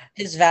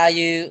 his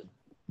value.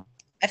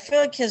 I feel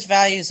like his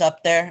value's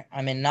up there.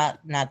 I mean, not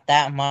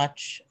that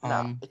much.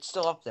 No, it's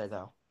still up there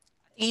though.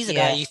 He's a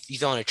guy Yeah, you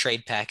throw in a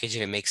trade package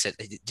and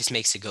it just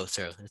makes it go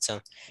through. It's yeah.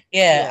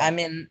 Yeah. I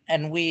mean,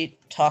 and we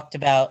talked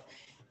about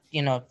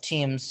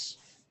teams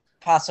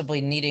possibly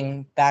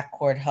needing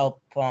backcourt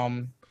help,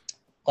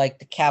 like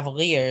the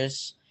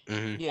Cavaliers,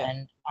 mhm. Yeah,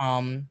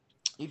 and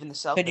even the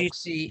could you Celtics.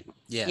 see?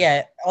 Yeah.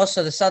 Yeah.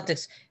 Also, the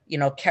Celtics.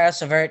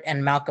 Karis LeVert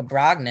and Malcolm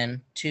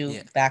Brogdon, two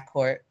Yeah.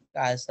 backcourt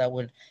guys that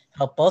would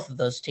help both of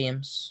those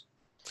teams.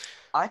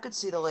 I could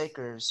see the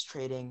Lakers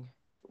trading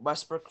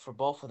Westbrook for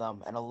both of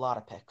them and a lot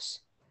of picks.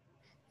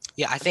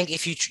 Yeah, I think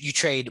if you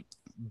trade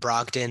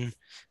Brogdon,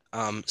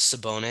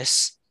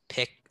 Sabonis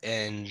pick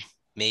and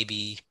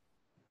maybe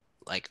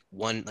like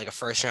a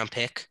first round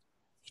pick,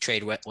 you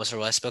trade Russell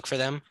Westbrook for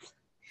them.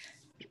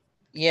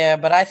 Yeah,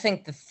 but I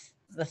think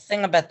the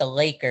thing about the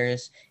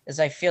Lakers is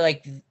I feel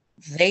like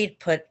they'd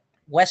put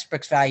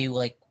Westbrook's value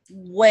like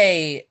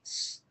way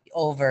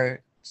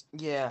over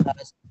Yeah,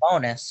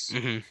 bonus,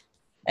 Hmm.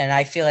 and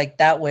I feel like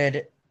that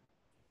would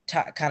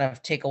kind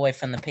of take away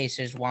from the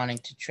Pacers wanting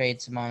to trade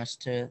Sabonis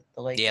to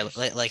the Yeah,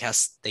 Lakers. like how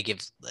they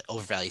give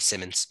overvalue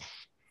Simmons.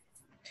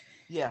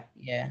 yeah,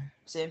 Yeah.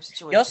 same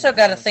situation. You also with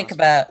got to Simmons think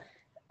Westbrook.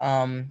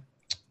 about,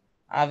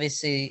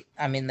 obviously,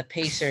 I mean, the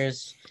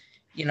Pacers,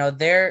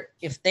 they're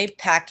if they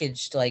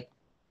packaged like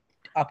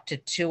up to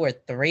 2 or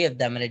 3 of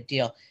them in a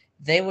deal,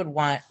 they would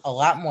want a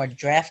lot more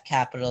draft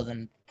capital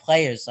than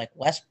players like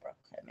Westbrook.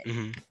 I mean,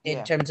 Hmm. in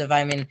Yeah. terms of,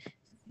 I mean,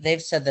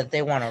 they've said that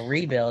they want to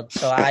rebuild,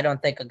 so I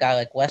don't think a guy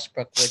like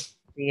Westbrook would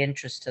be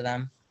interest to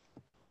them.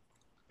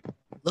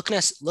 Looking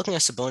at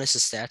Sabonis'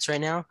 stats right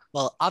now,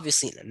 well,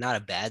 obviously not a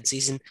bad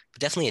season,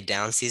 but definitely a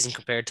down season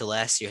compared to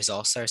last year's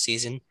All-Star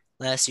season.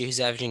 Last year, he's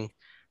averaging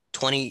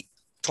 20,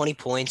 20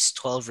 points,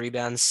 12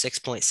 rebounds,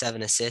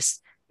 6.7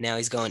 assists. Now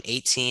he's going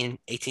 18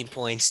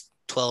 points,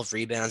 12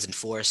 rebounds, and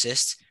 4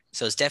 assists.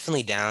 So it's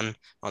definitely down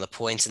on the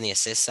points and the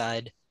assist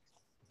side.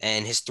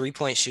 And his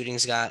three-point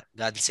shooting's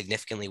gotten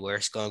significantly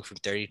worse, going from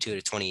 32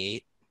 to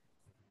 28.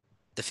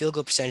 The field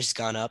goal percentage has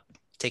gone up,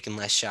 taking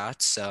less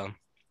shots. So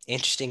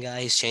interesting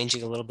guy. He's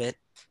changing a little bit,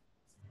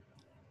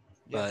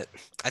 Yeah. but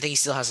I think he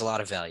still has a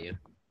lot of value.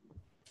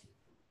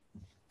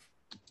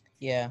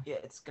 Yeah. Yeah,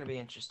 it's gonna be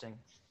interesting.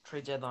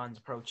 Trade deadline's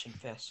approaching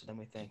faster than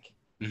we think.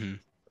 Hmm.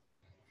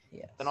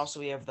 Yeah. Then also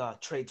we have the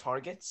trade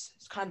targets.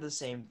 It's kind of the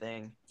same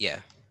thing.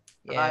 Yeah.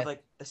 But I Yeah. have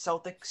like the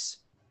Celtics.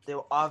 They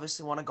will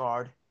obviously want a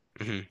guard.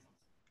 Hmm.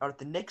 Or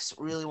the Knicks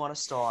really want a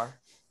star,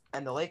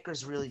 and the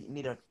Lakers really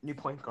need a new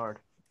point guard.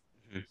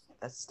 Mhm.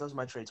 Those are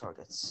my trade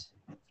targets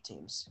for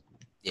teams.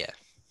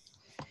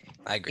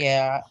 I agree.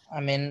 Yeah. I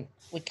mean,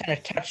 we kind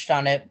of touched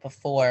on it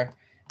before,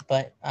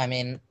 but I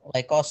mean,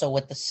 like also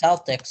with the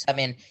Celtics, I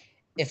mean,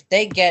 if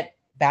they get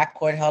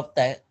backcourt help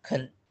that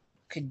could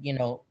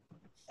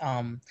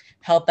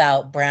help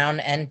out Brown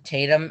and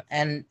Tatum,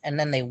 and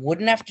then they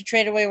wouldn't have to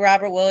trade away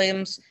Robert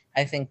Williams,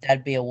 I think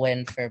that'd be a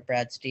win for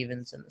Brad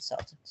Stevens and the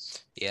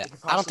Celtics. Yeah. They could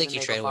I don't possibly think you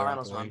make a trade away Robert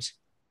finals run. Williams.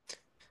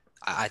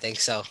 I think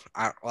so.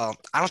 I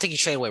don't think you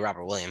trade away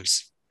Robert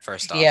Williams,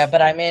 first Yeah, off.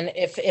 but I mean,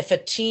 if a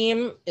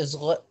team is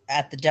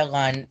at the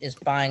deadline is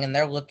buying and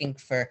they're looking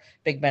for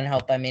big man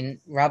help, I mean,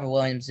 Robert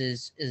Williams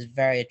is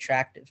very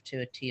attractive to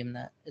a team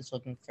that is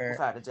looking for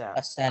Without a doubt.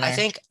 a center.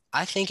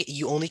 I think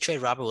you only trade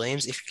Robert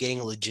Williams if you're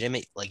getting a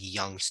legitimate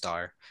young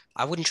star.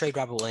 I wouldn't trade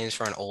Robert Williams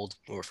for an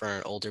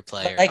older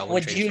player. I Like, wouldn't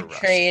would trade you for Russ.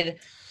 trade?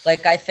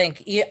 Like, I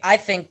think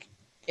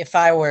if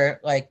I were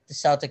like the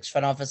Celtics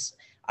front office,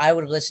 I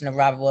would listen to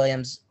Robert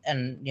Williams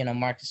and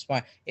Marcus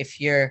Smart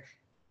if you're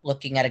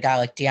looking at a guy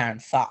like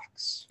De'Aaron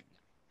Fox.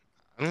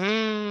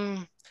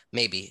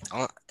 Maybe.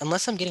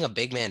 Unless I'm getting a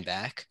big man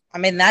back. I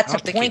mean, that's I a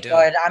don't think you point do.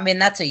 guard. I mean,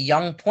 that's a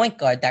young point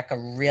guard that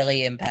could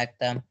really impact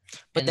them.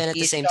 But And then at the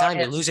he's same shown time,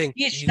 you're his- losing.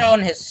 He's shown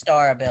his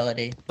star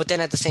ability. But then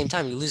at the same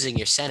time, you're losing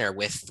your center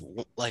with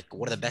like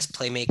one of the best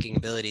playmaking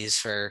abilities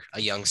for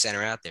a young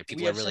center out there.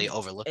 People We are have really some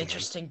overlooking him.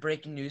 Interesting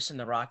breaking news from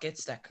the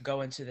Rockets that could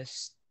go into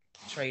this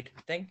trade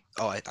thing.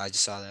 Oh, I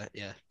just saw that.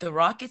 Yeah. The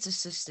Rockets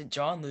assistant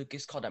John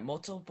Lucas called up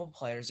multiple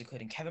players,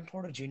 including Kevin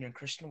Porter Jr. and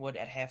Christian Wood,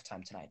 at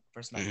halftime tonight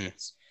versus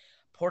Nuggets.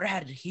 Porter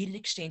had a heated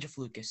exchange with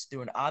Lucas,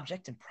 threw an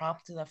object, and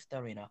promptly left the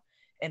arena,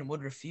 and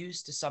Wood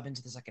refused to sub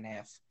into the second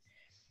half.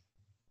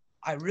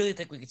 I really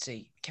think we could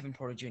see Kevin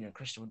Porter Jr. and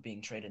Christian Wood being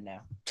traded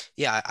now.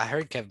 Yeah, I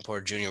heard Kevin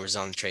Porter Jr. was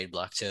on the trade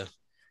block too.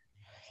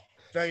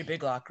 Very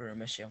big locker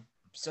room issue.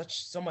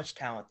 So much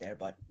talent there,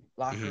 but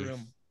locker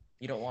room,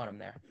 you don't want him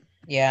there.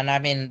 Yeah, and I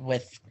mean,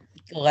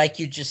 like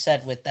you just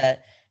said, with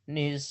that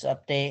news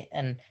update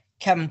and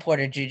Kevin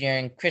Porter Jr.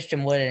 and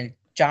Christian Wood and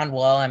John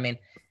Wall, I mean,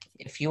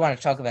 if you want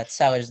to talk about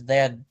sellers,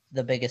 they're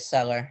the biggest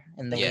seller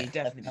in the league.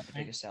 Definitely the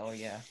biggest seller,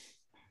 yeah.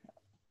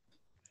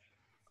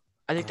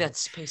 I think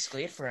that's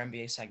basically it for our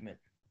NBA segment.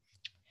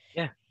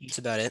 Yeah, that's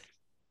about it.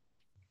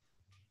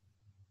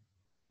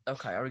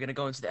 Okay, are we going to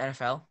go into the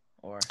NFL?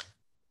 Or?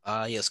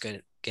 Yeah, let's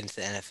get into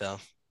the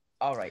NFL.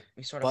 All right,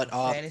 we start off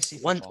with fantasy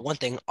football. One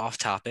thing off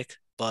topic,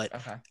 but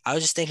Okay. I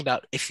was just thinking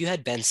about if you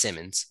had Ben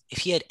Simmons, if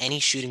he had any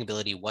shooting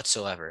ability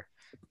whatsoever,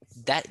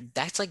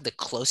 that's like the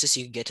closest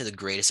you can get to the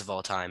greatest of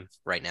all time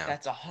right now.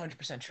 That's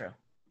 100% true.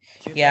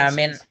 Yeah, I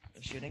mean,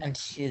 and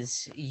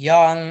he's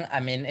young. I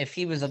mean, if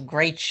he was a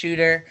great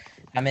shooter,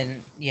 I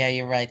mean, yeah,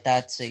 you're right.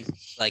 That's a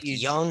like huge...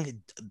 young,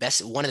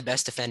 one of the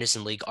best defenders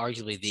in the league,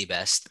 arguably the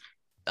best.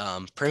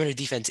 Perimeter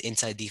defense,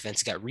 inside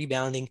defense, got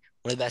rebounding,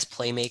 one of the best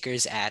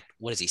playmakers at,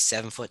 what is he,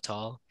 7 foot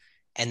tall?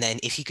 And then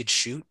if he could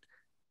shoot,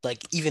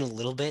 like even a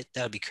little bit,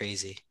 that would be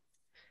crazy.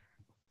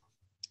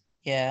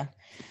 Yeah,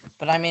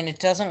 but I mean, it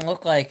doesn't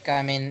look like,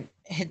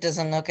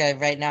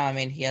 right now, I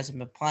mean, he hasn't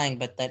been playing,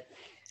 but that,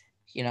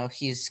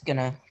 he's going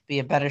to be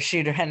a better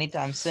shooter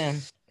anytime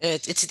soon.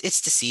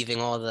 It's deceiving,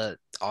 all the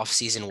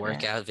off-season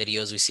workout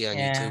videos we see on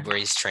YouTube where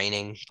he's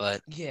training,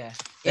 but yeah,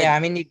 I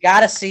mean, you got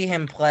to see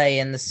him play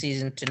in the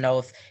season to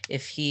know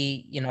if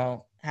he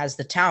has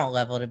the talent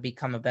level to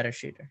become a better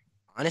shooter.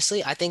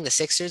 Honestly, I think the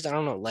Sixers, I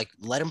don't know, like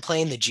let him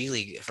play in the G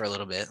League for a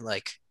little bit,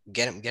 like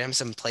get him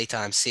some play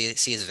time, see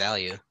his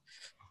value.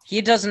 He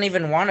doesn't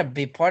even want to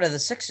be part of the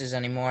Sixers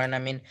anymore, and I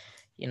mean,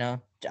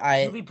 he'll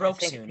be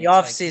broke soon. The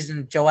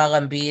offseason, Joel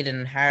Embiid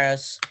and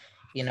Harris,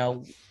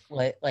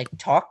 like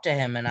talk to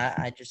him, and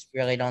I just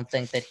really don't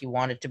think that he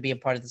wanted to be a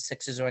part of the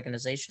Sixers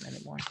organization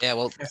anymore. Yeah,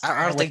 well,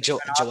 I don't think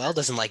Joel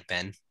doesn't like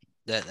Ben.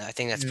 I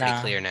think that's pretty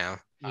clear now.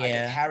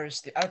 Yeah, I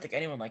don't think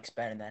anyone likes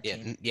Ben in that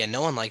team. Yeah,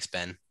 no one likes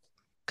Ben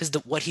because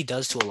what he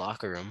does to a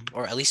locker room,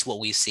 or at least what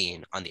we've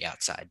seen on the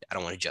outside, I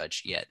don't want to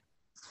judge yet.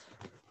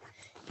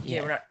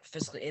 Yeah, we're not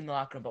physically in the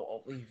locker room, but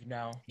what we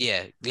know.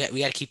 Yeah, we got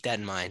to keep that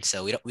in mind.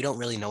 So we don't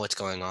really know what's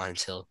going on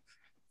until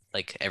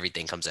like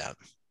everything comes out.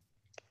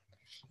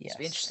 Yes. It'll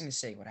be interesting to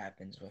see what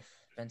happens with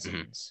Ben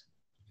Simmons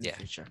in the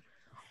future.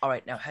 All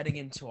right, now heading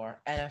into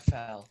our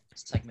NFL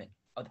segment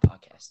of the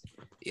podcast.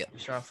 Yeah. We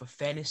start off with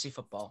fantasy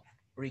football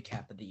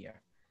recap of the year.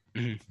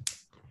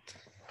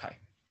 Okay.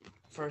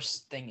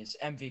 First thing is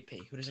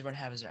MVP. Who does everyone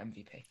have as their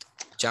MVP?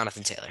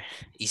 Jonathan Taylor,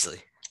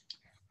 easily.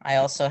 I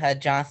also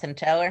had Jonathan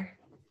Taylor.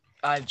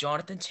 I have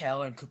Jonathan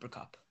Taylor and Cooper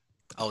Kupp.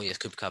 Oh yes,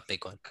 Cooper Kupp,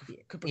 big one.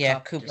 Cooper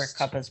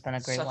Kupp has been a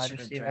great wide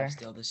receiver. Such a good draft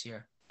steal this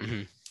year.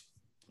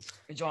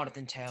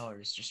 Jonathan Taylor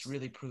is just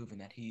really proven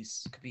that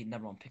could be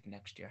number one pick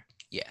next year.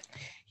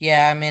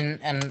 Yeah, I mean,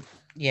 and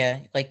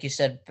like you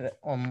said,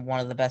 one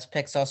of the best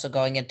picks. Also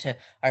going into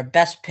our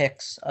best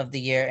picks of the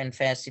year in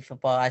fantasy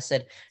football, I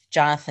said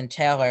Jonathan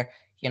Taylor.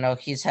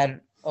 He's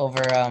had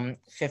over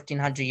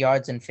 1,500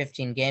 yards in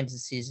 15 games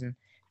this season.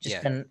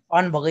 Just been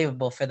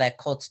unbelievable for that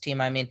Colts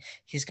team. I mean,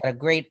 he's got a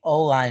great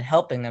O-line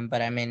helping him,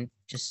 but I mean,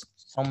 just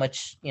so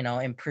much,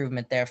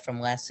 improvement there from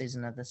last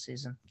season to this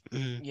season.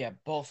 Yeah,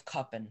 both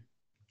Kupp and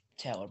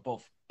Taylor,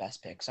 both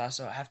best picks.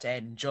 Also, I have to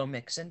add Joe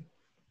Mixon.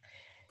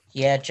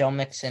 Yeah, Joe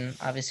Mixon,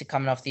 obviously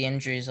coming off the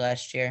injuries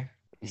last year.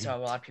 So a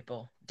lot of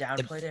people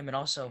downplayed him, and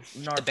also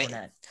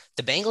Fournette.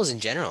 The Bengals in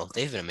general,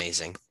 they've been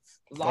amazing.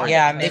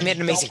 They've made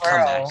an amazing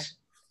comeback.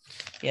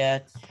 Yeah,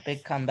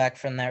 big comeback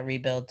from that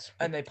rebuild.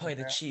 And they play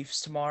the Chiefs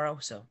tomorrow,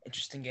 so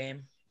interesting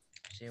game.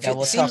 Yeah,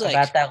 we'll talk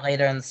about that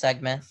later in the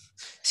segment.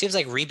 Seems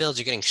like rebuilds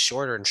are getting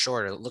shorter and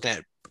shorter, looking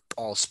at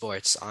all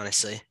sports,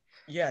 honestly.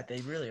 Yeah,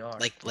 they really are.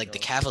 Like the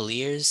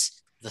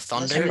Cavaliers, the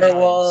Thunder, the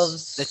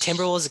Timberwolves, the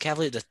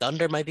Cavaliers, the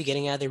Thunder might be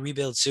getting out of their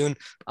rebuild soon.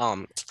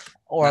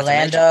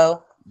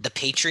 Orlando, the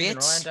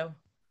Patriots.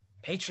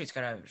 Patriots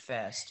got out of it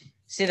fast.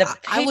 See, the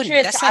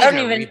Patriots, I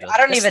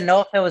don't even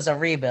know if it was a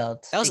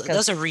rebuild. That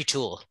was a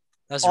retool.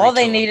 All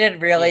they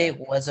needed really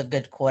was a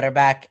good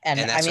quarterback, and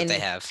that's what they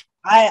have.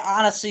 I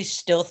honestly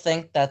still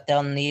think that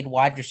they'll need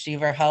wide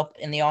receiver help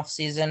in the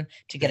offseason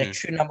to get a Mhm.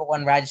 true number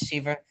one wide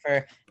receiver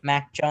for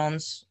Mac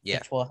Jones, Yeah.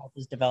 which will help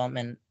his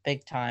development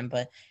big time.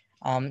 But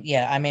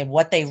yeah, I mean,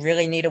 what they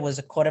really needed was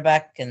a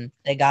quarterback, and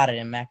they got it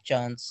in Mac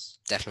Jones.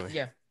 Definitely.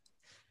 Yeah,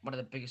 one of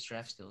the biggest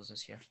draft steals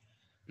this year.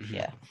 Mhm.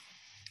 Yeah.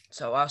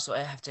 So also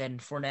I have to add in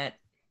Fournette.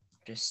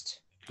 Just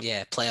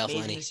Yeah, playoff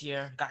amazing Lenny. this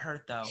year. Got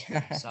hurt though.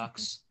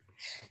 Sucks.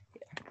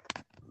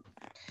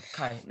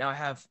 Okay, now I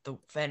have the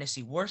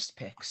fantasy worst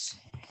picks.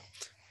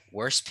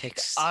 Worst The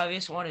picks.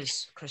 obvious one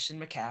is Christian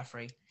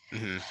McCaffrey.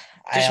 hmm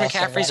I Christian also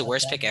McCaffrey's the wanted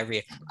worst them. pick every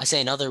year. I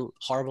say another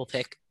horrible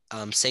pick.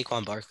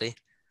 Saquon Barkley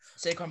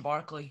Saquon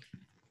Barkley.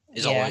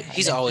 is Yeah, always I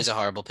he's mean, always a just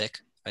horrible pick.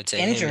 I'd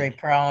say injury him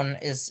prone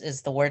is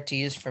the word to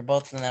use for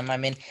both of them. I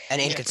mean, and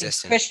Yeah.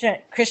 inconsistent.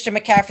 Christian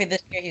McCaffrey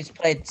this year, he's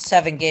played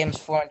 7 games,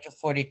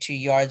 442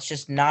 yards,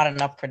 just not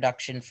enough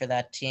production for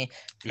that team,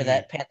 for Mhm.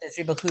 that Panthers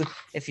rebuild. Who,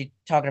 if you're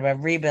talking about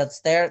rebuilds,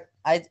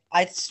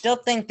 I still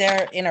think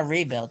they're in a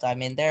rebuild. I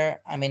mean,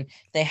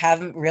 they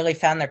haven't really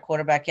found their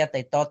quarterback yet.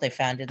 They thought they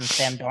found it in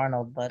Sam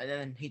Darnold, but And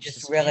then he just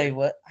just really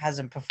disappeared.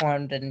 hasn't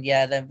performed. And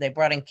yeah, they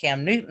brought in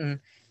Cam Newton,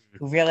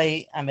 who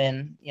really, I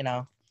mean,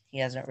 he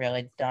hasn't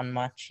really done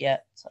much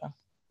yet. So.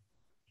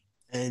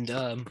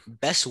 And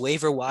best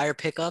waiver wire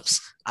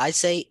pickups, I'd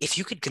say if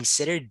you could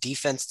consider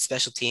defense and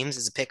special teams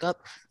as a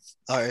pickup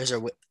or as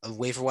a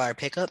waiver wire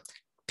pickup,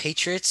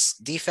 Patriots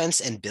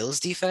defense and Bills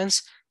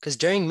defense, because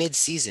during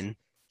mid-season,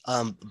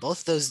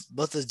 both those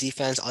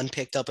defense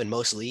unpicked up in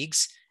most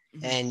leagues,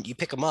 Mhm. and you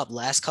pick them up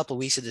last couple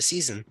weeks of the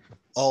season,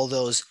 all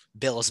those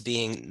Bills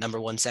being number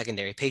one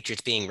secondary,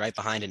 Patriots being right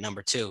behind at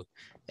number two,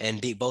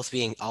 and both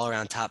being all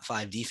around top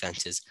 5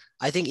 defenses.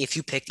 I think if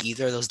you picked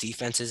either of those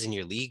defenses in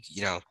your league,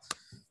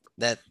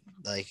 that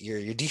like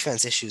your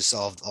defense issues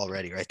solved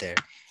already right there.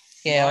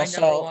 Yeah, My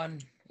number also,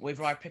 one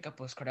waiver wire pickup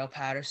was Cordell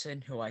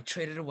Patterson, who I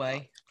traded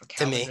away for To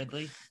Calvin me.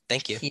 Ridley.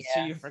 Thank you. To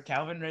yeah. you for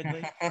Calvin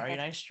Ridley. Very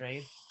nice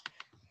trade.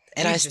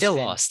 And I He's just still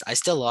been- lost. I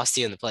still lost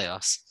to you in the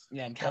playoffs.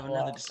 Yeah, and Still Calvin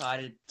Ridley lost.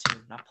 decided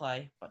to not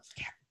play. But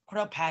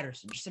Cordell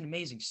Patterson, just an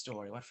amazing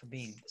story. Went from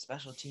being a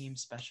special team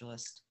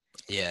specialist.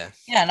 Yeah.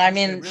 Yeah, and I He's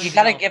been mean, really you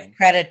got to developing. give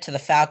credit to the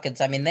Falcons.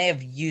 I mean, they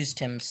have used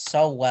him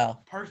so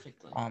well.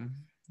 Perfectly.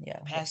 Yeah.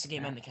 Passing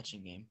game and the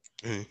catching game.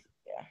 Mhm.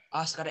 Yeah.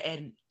 Also got to add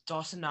in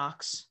Dawson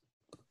Knox.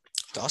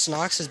 Dawson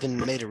Knox has been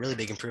made a really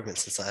big improvement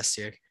since last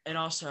year. And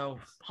also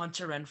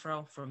Hunter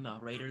Renfro from the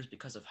Raiders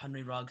because of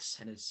Henry Ruggs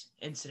and his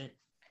incident.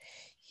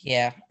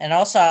 Yeah, and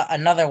also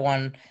another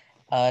one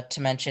to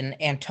mention,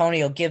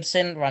 Antonio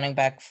Gibson, running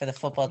back for the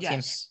football team.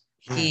 Yes.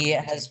 He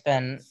has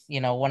been,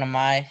 one of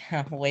my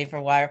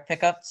waiver wire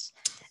pickups.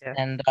 Yeah.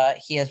 And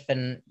he has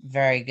been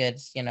very good,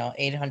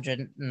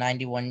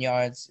 891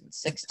 yards in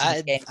 16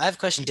 I games. have a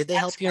question. Did they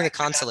That's help you in the great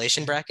production.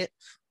 consolation bracket?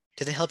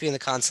 Did they help you in the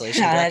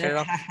consolation bracket at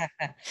all?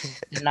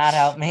 Did not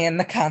help me in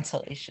the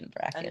consolation And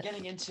bracket.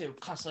 getting into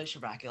consolation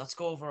bracket, let's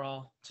go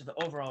the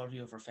overall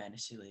review of our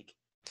fantasy league.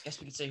 I guess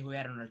we could say who we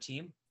had on our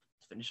team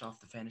to finish off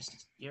the fantasy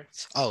year.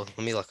 Oh, let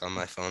me look on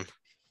my phone.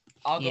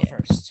 I'll go Yeah.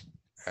 first.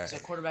 All So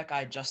right. quarterback, I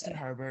had Justin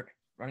Herbert.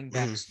 Running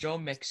backs, Joe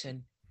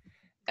Mixon,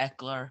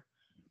 Eckler,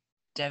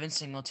 Devin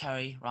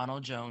Singletary,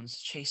 Ronald Jones,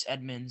 Chase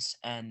Edmonds,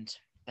 and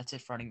that's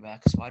it for running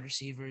backs. Wide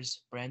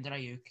receivers, Brandon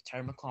Ayuk,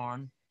 Terry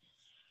McLaurin,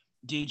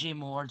 DJ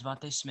Moore,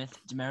 Devontae Smith,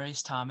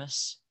 Demarius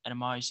Thomas, and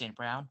Amari St.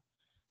 Brown.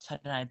 Tight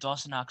end, I had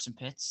Dawson Knox and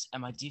Pitts,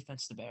 and my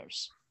defense, the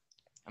Bears.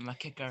 And my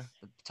kicker,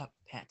 the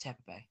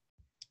Tampa Bay.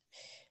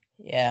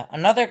 Yeah,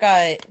 another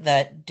guy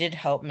that did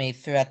help me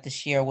throughout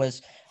this year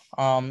was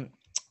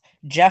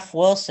Jeff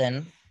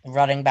Wilson,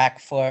 running back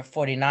for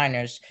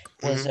 49ers,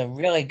 was a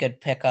really good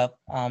pickup.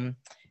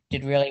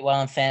 Did really well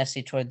in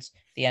fantasy towards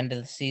the end of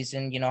the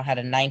season. Had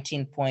a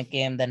 19-point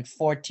game, then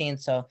 14.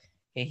 So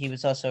he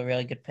was also a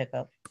really good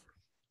pickup.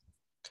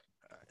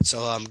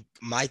 So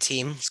my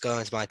team, let's go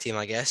into my team,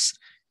 I guess.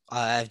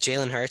 I have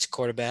Jalen Hurts,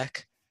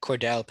 quarterback,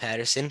 Cordell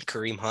Patterson,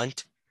 Kareem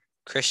Hunt,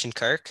 Christian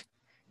Kirk.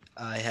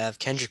 I have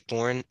Kendrick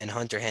Bourne and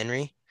Hunter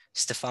Henry,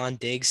 Stephon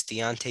Diggs,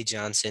 Deontay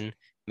Johnson,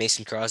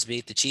 Mason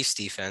Crosby, the Chiefs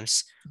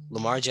defense,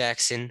 Lamar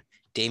Jackson,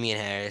 Damian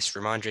Harris,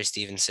 Ramondre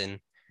Stevenson,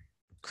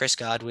 Chris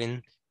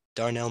Godwin,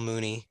 Darnell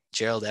Mooney,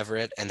 Gerald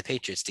Everett, and the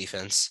Patriots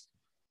defense.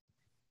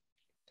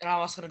 And I'm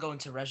also going to go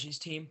into Reji's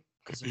team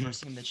because the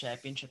first team in the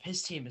championship,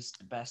 his team is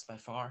the best by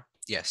far.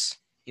 Yes.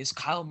 He has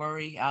Kyle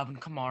Murray, Alvin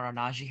Kamara,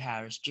 Najee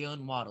Harris,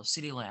 Jalen Waddle,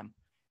 CeeDee Lamb.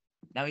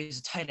 Now he has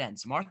a tight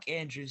ends, Mark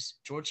Andrews,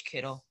 George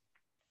Kittle,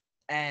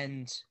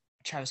 and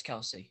Travis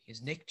Kelce. He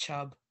has Nick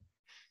Chubb.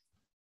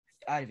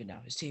 I don't even know.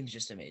 His team's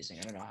just amazing.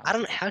 I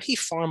don't know How do you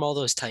farm all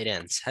those tight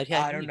ends? How do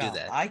you do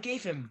that? I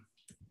gave him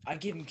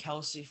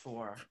Kelce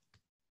for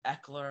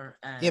Eckler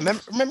and Yeah,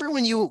 remember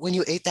when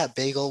you ate that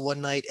bagel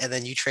one night and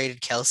then you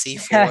traded Kelce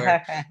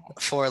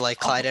for like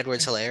Clyde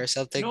Edwards-Helaire or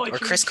something, No, I or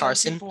traded Chris Kelce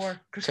Carson? for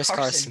Chris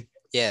Carson.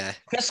 Yeah.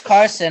 Chris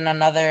Carson,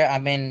 another,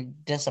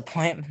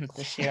 disappointment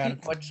this year,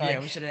 unfortunately. Yeah,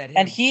 we should have had him.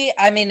 And he,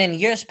 in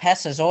years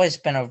past, has always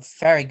been a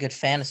very good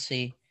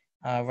fantasy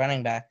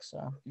running back.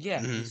 So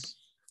Yeah,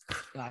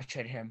 I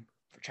traded him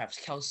for Travis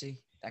Kelce.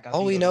 That got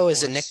All we vetoed, of know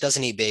is that Nick course.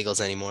 doesn't eat bagels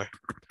anymore.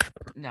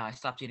 No, I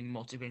stopped eating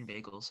multigrain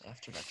bagels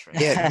after that trade.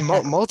 Yeah,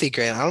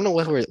 multi-grain. I don't know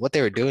what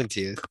they were doing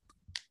to you.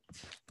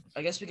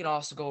 I guess we can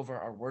also go over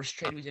our worst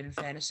trade we did in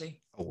fantasy.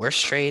 A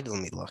worst trade?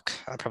 Let me look.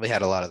 I probably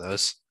had a lot of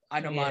those. I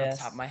know mine off the top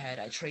Yes. of my head.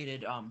 I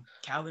traded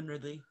Calvin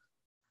Ridley.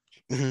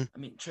 Mhm. I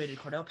mean, traded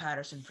Cordell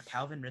Patterson for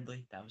Calvin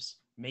Ridley. That was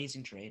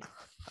amazing trade.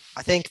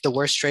 I think the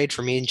worst trade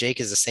for me and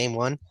Jake is the same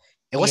one.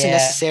 It wasn't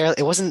Yeah.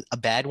 it wasn't a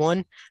bad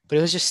one, but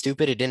it was just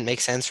stupid. It didn't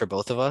make sense for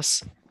both of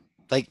us.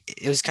 Like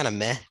it was kind of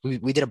meh.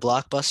 We did a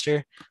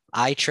blockbuster.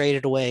 I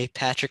traded away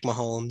Patrick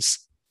Mahomes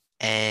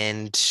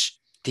and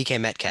DK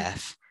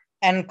Metcalf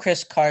And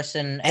Chris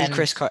Carson and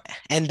Chris Car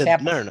and the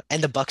Tampa, no,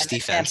 and the Bucks and the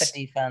Tampa defense.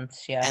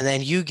 defense. Yeah. And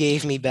then you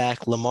gave me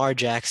back Lamar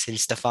Jackson,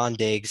 Stephon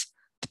Diggs,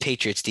 the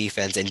Patriots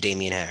defense, and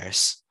Damian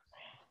Harris.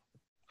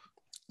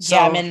 So,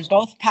 Yeah, I mean,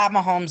 both Pat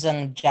Mahomes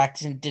and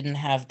Jackson didn't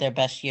have their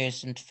best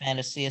years in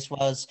fantasy as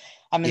well as,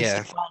 I mean,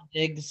 yeah, Stephon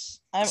Diggs.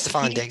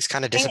 Stephon Diggs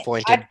kind of he-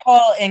 disappointed. I'd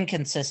call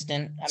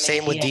inconsistent. I mean,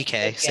 Same with he had a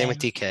DK. good Same with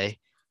game. DK.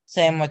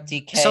 Same with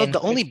DK. So and the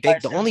Chris the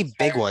Carson only was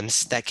big hurt.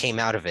 ones that came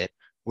out of it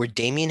were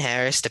Damian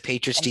Harris, the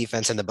Patriots And-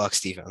 defense, and the Bucks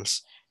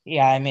defense.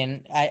 Yeah, I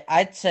mean,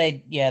 I'd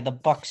say the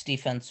Bucks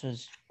defense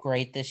was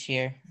great this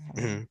year.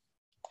 Mhm.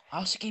 I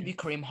also gave you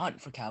Kareem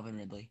Hunt for Calvin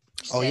Ridley.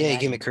 Just Oh add yeah, you that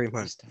gave me in. Kareem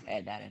Hunt. Just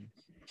add that in.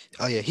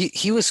 Oh yeah,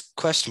 he was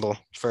questionable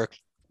for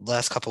the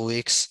last couple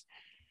weeks.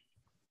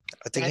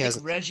 I think And he I has.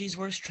 think Reggie's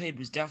worst trade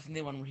was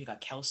definitely the one where he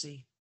got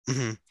Kelsey.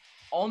 Mhm.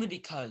 Only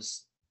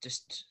because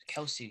just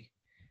Kelsey.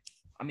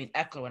 I mean,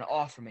 Eckler went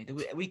off for me. The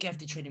week after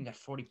he traded him, got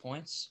 40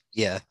 points.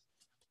 Yeah.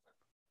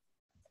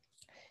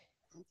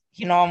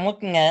 I'm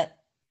looking at.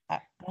 I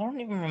don't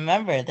even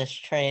remember this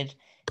trade,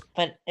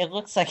 but it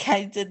looks like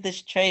I did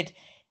this trade.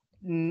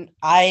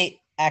 I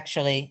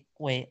actually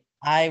wait.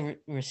 I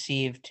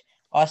received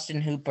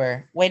Austin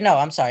Hooper. Wait, no,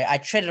 I'm sorry. I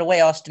traded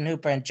away Austin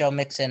Hooper and Joe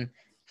Mixon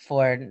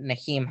for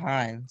Naheem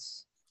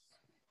Hines.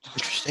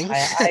 Interesting.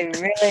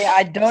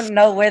 I don't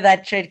know where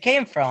that trade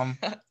came from.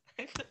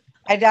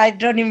 I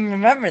don't even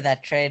remember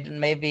that trade.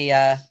 Maybe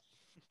I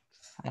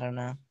don't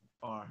know.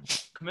 Or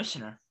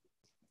commissioner.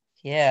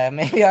 Yeah,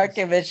 maybe our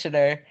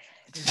commissioner.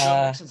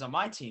 Joe Mixon's on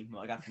my team.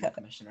 Well, I got from the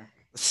commissioner.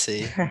 Let's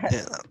see.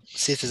 Yeah,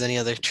 see if there's any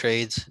other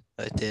trades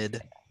I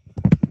did.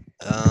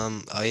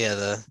 Oh yeah,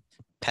 the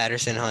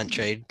Patterson Hunt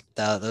trade.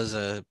 That was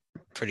a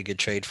pretty good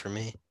trade for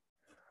me.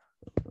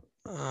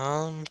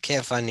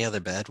 Can't find any other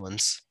bad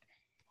ones.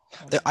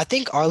 I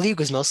think our league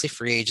was mostly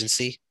free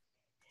agency.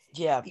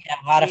 Yeah,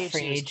 a lot of agency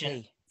free was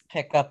agent key.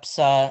 pickups.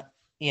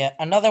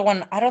 Another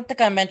one I don't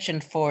think I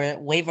mentioned for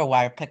waiver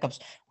wire pickups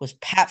was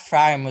Pat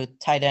Fryermuth,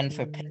 tight end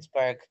for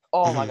Pittsburgh.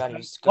 Oh my Mhm. God,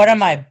 he's One of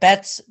my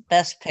best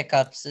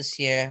pickups this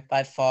year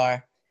by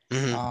far.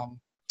 Mhm.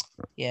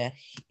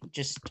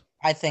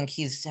 I think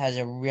has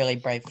a really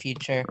bright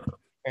future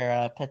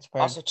for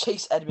Pittsburgh. Also,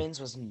 Chase Edmonds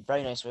was a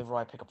very nice waiver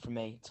wire pickup for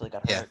me until he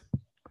got hurt.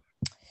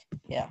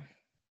 Yeah.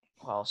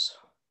 Who else?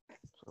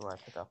 Who did I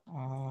pick up?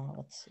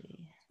 Let's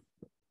see.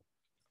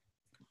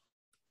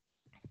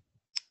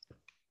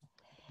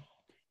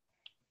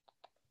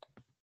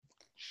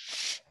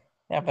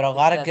 Yeah, but a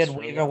lot of good That's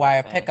really waiver it for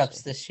wire fantasy.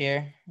 pickups this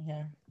year.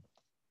 Yeah.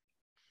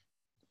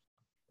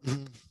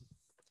 Mhm.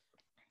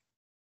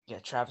 Yeah,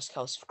 Travis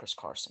Kelce for Chris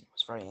Carson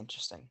was very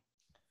interesting.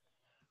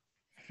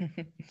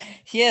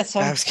 Yeah,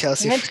 some Travis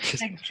Kelce.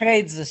 interesting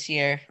trades this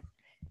year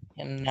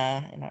in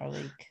our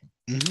league.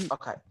 Mhm.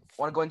 Okay,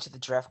 want to go into the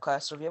draft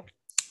class review?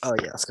 Oh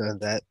yeah, let's go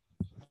with that.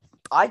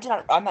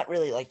 I'm not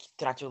really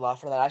did not do a lot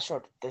for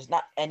that. There's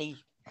not any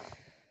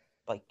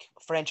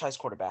franchise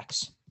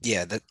quarterbacks.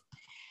 Yeah, that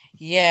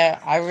Yeah,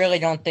 I really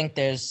don't think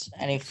there's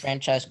any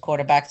franchise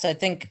quarterbacks. I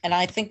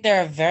think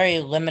there are very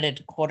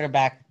limited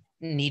quarterback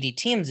needy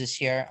teams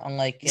this year.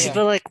 Unlike See,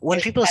 but like when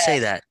years people say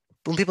past.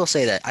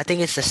 that, I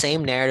think it's the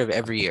same narrative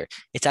every year.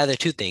 It's either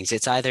two things.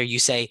 It's either you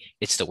say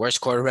it's the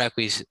worst quarterback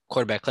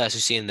class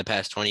we've seen in the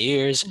past 20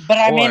 years, But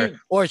I mean,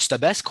 or it's the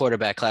best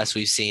quarterback class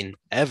we've seen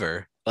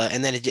ever. But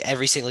and then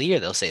every single year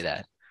they'll say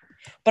that.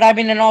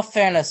 in all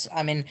fairness,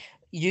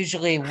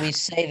 usually we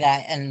say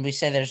that, and we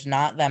say there's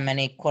not that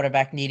many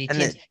quarterback needy And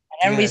teams, then-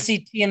 and we yeah. see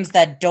teams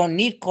that don't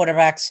need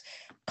quarterbacks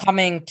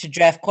coming to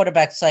draft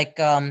quarterbacks. Like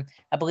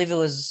I believe it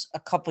was a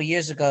couple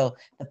years ago,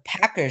 the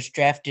Packers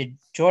drafted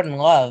Jordan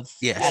Love.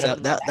 Yes, out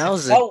of that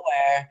was a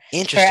nowhere.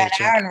 interesting And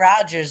trade. Aaron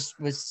Rodgers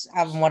was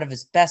having one of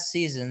his best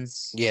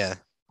seasons. Yeah.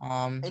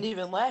 And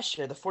even last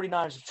year, the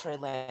 49ers of Trey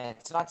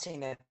Lance, not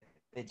saying that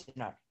they did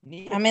not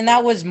need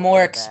That was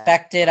more quarterback,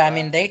 expected.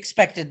 but They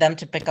expected them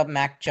to pick up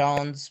Mac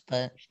Jones,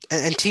 but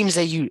And teams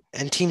They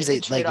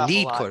did trade off a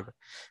need lot. quarterback.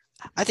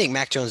 I think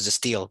Mac Jones is a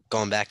steal.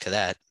 Going back to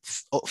that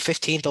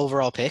 15th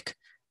overall pick,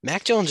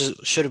 Mac Jones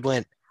should have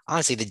went.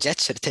 Honestly, the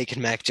Jets should have taken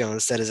Mac Jones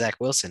instead of Zach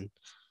Wilson.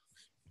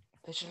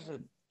 they should have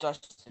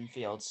Justin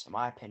Fields, in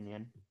my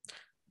opinion.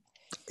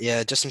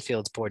 Yeah, Justin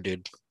Fields, poor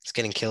dude, he's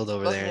getting killed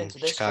over Looking there in into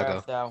this Chicago.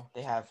 draft, though,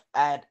 they have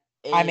Aiden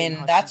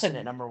that's Hutchinson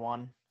at number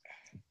 1.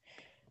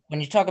 when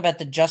you talk about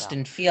the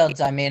Justin Fields,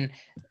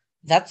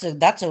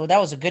 that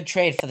was a good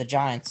trade for the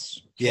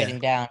Giants Yeah. trading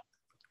down.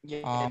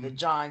 Yeah, the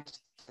Giants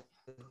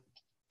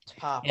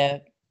top Yeah,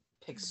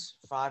 picks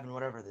 5 and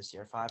whatever this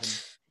year, 5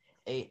 and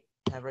 8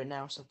 have right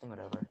now, something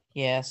whatever.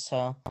 yeah.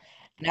 So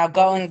now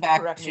going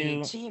back Correct me.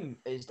 The to team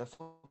is the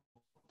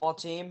football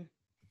team.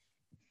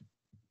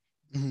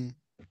 Mhm.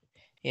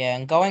 yeah,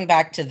 and going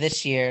back to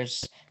this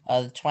year's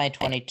the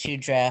 2022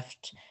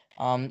 draft.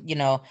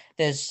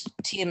 There's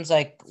teams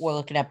like we're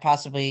looking at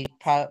probably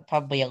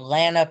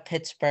Atlanta,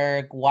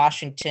 Pittsburgh,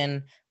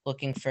 Washington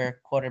looking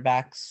for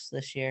quarterbacks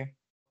this year.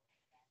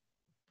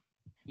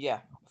 Yeah,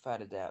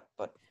 without a doubt.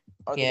 But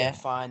are they Yeah. gonna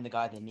find the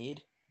guy they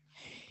need?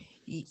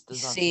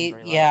 Does not seem See,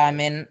 very yeah,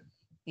 likely.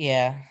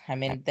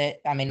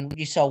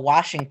 you saw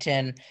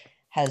Washington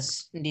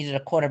has needed a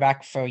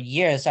quarterback for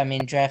years. I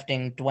mean,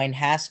 drafting Dwayne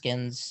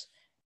Haskins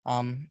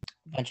a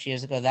bunch of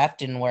years ago, that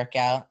didn't work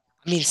out.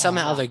 I mean,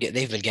 somehow No.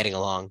 they've been getting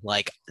along.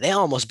 Like they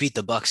almost beat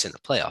the Bucks in the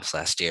playoffs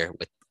last year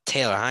with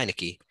Taylor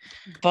Heineke.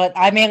 But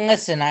I mean,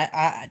 listen,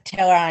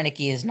 Taylor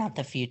Heineke is not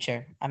the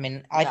future. I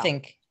mean, I No.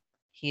 think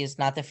he is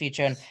not the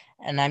future,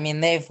 and I mean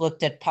they've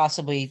looked at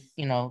possibly,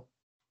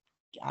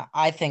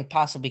 I think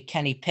possibly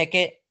Kenny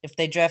Pickett if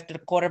they drafted a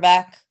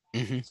quarterback.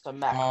 hmm Some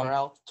Matt Um,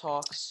 Corral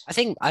talks. I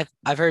think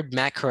I've heard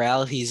Matt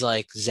Corral. He's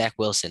like Zach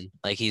Wilson.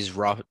 Like he's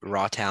raw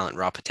talent,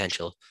 raw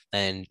potential,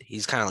 and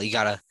he's kind of you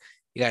gotta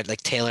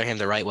like tailor him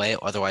the right way.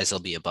 Otherwise, he'll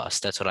be a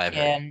bust. That's what I've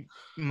heard. And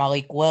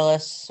Malik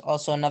Willis,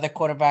 also another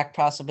quarterback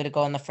possibly to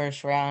go in the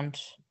first round.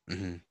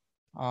 hmm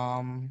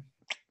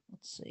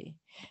Let's see.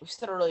 We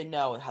still don't really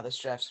know how this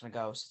draft's gonna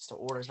go since the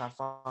order's not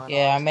finalized.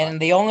 Yeah, I mean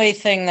the only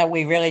thing that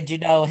we really do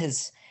know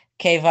is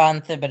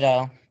Kayvon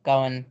Thibodeau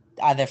going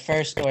either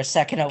first or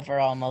second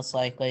overall, most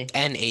likely,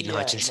 And Aiden Yeah,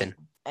 Hutchinson.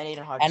 and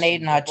Aiden Hutchinson. and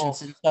Aiden they're both-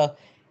 Hutchinson. So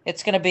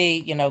it's gonna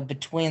be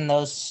between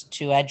those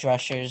two edge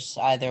rushers,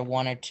 either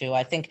one or two.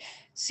 I think.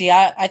 See,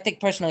 I think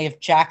personally, if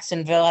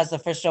Jacksonville has the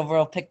first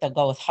overall pick, they'll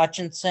go with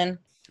Hutchinson.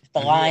 If the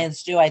Mhm.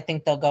 Lions do, I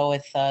think they'll go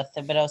with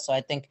Thibodeau. So I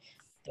think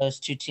those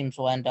two teams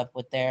will end up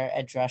with their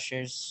edge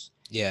rushers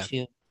Yeah.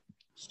 to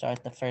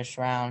start the first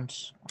round.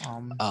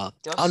 They'll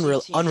see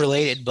teams-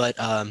 Unrelated, but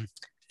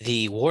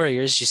the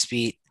Warriors just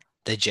beat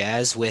the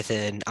Jazz with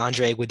an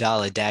Andre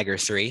Iguodala dagger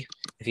 3.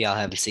 If y'all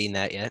haven't seen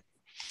that yet,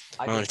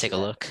 I wanna did see take a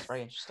that. look.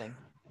 Very interesting.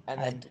 And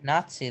I then did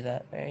not see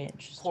that. Very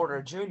interesting.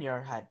 Porter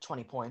Jr. had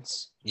 20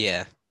 points.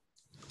 Yeah.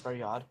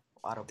 Very odd.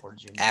 Otto Porter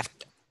Jr.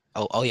 After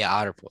oh yeah,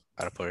 Otto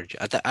Porter.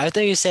 I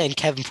thought you were saying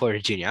Kevin Porter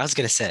Jr. I was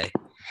gonna say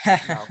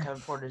No,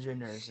 Kevin Porter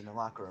Jr. is in the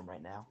locker room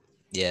right now.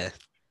 yeah,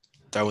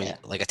 throwing Yeah.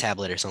 like a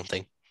tablet or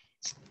something.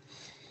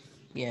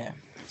 Yeah.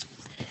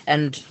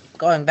 And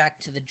going back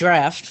to the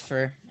draft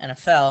for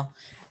NFL,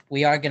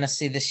 we are going to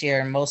see this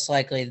year, most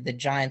likely the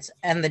Giants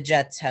and the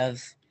Jets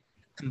have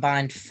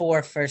combined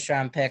 4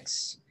 first-round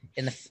picks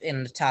in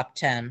the top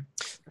 10.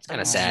 It's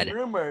kind of There's sad.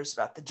 rumors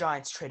about the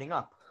Giants trading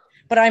up.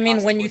 But I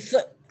mean, when you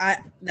Possibly.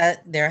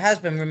 that there has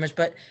been rumors,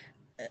 but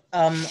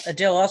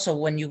Adil, also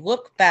when you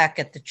look back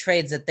at the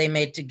trades that they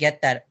made to get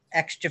that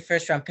extra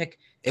first-round pick,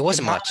 It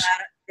wasn't Jamal much.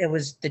 it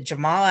was the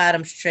Jamal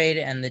Adams trade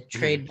and the Mm-hmm.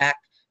 trade back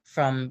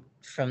from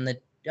the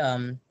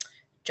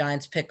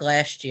Giants pick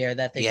last year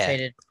that they Yeah.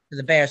 traded to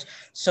the Bears.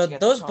 So To get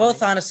those the both,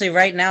 Tony. honestly,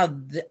 right now,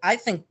 I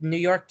think New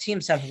York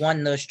teams have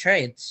won those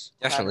trades.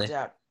 Without a Definitely.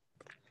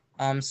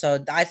 doubt.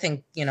 So I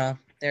think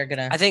they're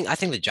gonna. I think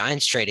the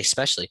Giants trade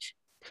especially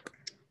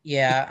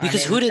Yeah,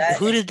 because who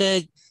did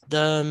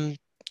the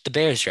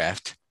Bears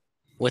draft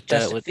with the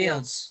Justin with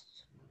Fields?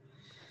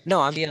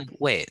 no I'm Field.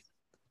 wait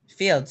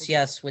Fields,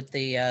 yes, with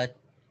the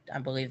I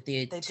believe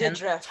the They did 10th.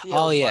 draft Fields.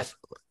 oh yeah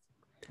but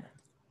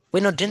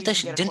wait no you can get a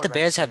didn't the quarterback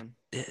Bears have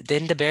soon.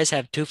 didn't the Bears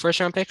have 2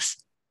 first-round picks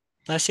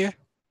last year?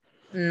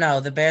 No,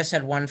 the Bears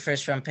had 1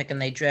 first-round pick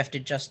and they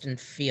drafted Justin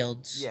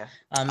Fields. Yeah,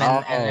 And Oh, then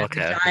okay, the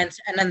okay. Giants,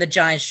 and then the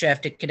Giants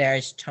drafted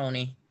Kadarius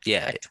Toney.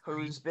 Yeah,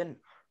 who's been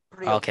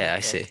pretty Okay, I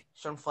pick. see.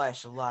 Shown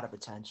flash a lot of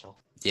potential.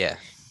 yeah.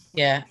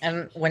 Yeah,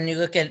 and when you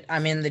look at,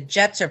 the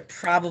Jets are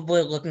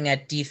probably looking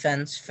at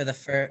defense for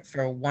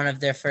for one of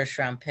their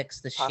first-round picks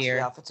this Possibly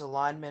year. offensive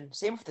lineman.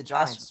 Same with the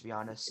Giants, to be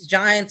honest.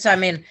 Giants,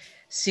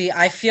 see,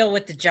 I feel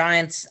with the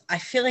Giants, I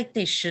feel like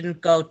they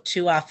shouldn't go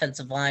 2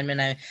 offensive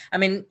linemen.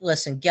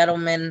 Listen,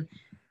 Gettleman,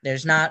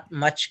 there's not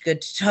much good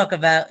to talk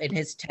about in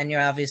his tenure.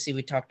 Obviously,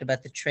 we talked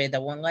about the trade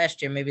that won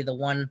last year, maybe the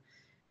one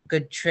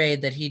good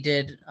trade that he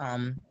did,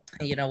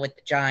 with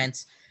the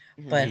Giants.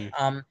 Mhm.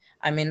 But,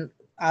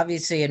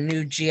 obviously a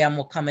new GM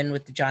will come in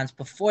with the Giants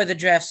before the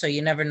draft, so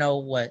you never know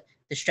what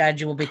the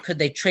strategy will be. Could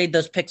they trade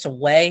those picks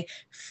away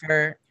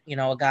for,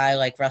 a guy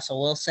like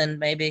Russell Wilson,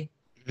 maybe?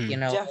 Mhm.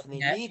 Definitely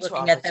need 2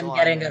 looking at them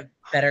getting offensive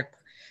a better.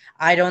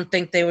 I don't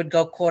think they would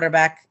go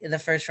quarterback in the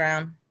first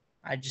round.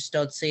 I just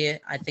don't see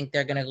it. I think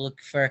they're going to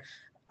look for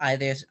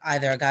either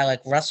a guy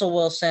like Russell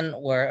Wilson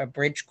or a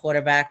bridge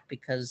quarterback,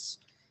 because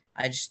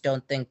I just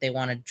don't think they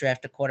want to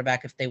draft a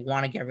quarterback if they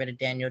want to get rid of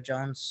Daniel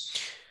Jones.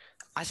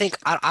 I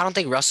don't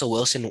think Russell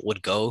Wilson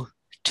would go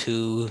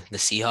to the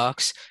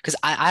Seahawks because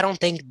I don't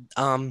think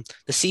the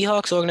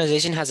Seahawks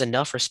organization has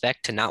enough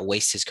respect to not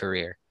waste his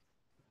career.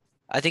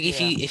 I think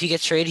if Yeah. he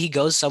gets traded, he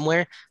goes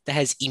somewhere that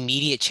has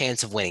immediate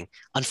chance of winning.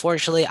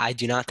 Unfortunately, I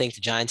do not think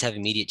the Giants have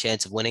immediate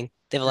chance of winning.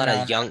 They have a lot of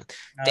No, young.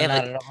 They no,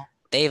 have not at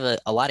all.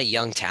 a lot of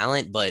young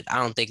talent, but I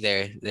don't think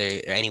they're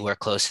anywhere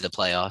close to the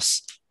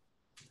playoffs.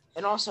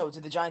 And also, do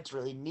the Giants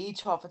really need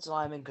two offensive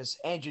linemen? Because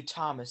Andrew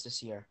Thomas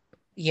this year,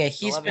 Yeah,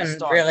 he's 11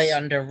 been really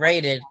starts.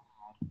 underrated.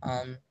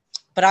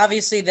 But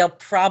obviously they'll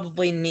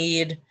probably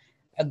need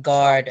a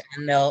guard, Soft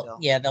and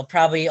still. they'll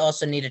probably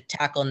also need a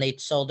tackle.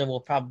 Nate Solder will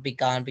probably be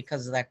gone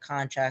because of that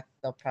contract.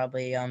 They'll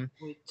probably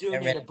We do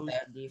get need rid a of boost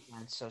that. in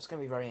defense, so it's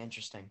gonna be very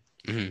interesting.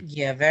 Mhm.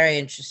 Yeah, very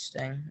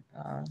interesting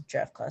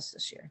draft class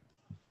this year.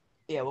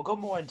 Yeah, we'll go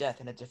more in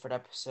depth in a different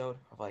episode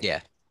of like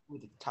Yeah, who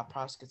the top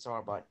prospects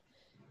are, but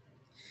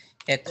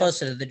Yeah,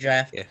 closer to the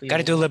draft, yeah. we Got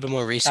to do a will little bit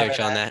more cover research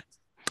on that.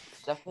 that.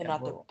 definitely Yeah,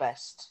 not the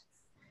best.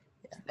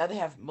 Yeah. Now they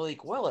have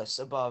Malik Willis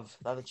above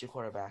the other two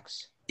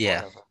quarterbacks.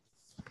 Yeah. However.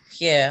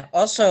 Yeah,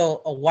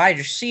 also a wide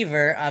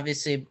receiver,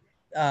 obviously,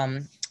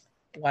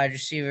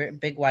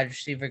 big wide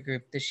receiver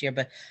group this year,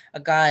 but a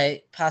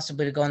guy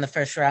possibly to go in the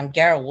first round,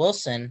 Garrett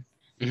Wilson.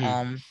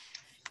 Mhm.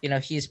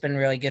 He's been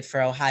really good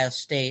for Ohio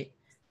State.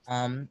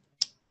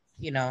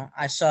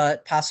 I saw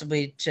it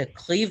possibly to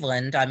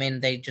Cleveland. I mean,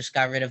 they just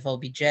got rid of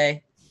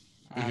OBJ.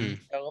 Mhm.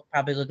 They're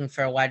probably looking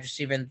for a wide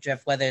receiver in the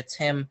draft, whether it's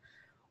him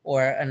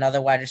or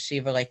another wide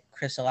receiver like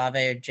Chris Olave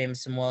or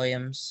Jameson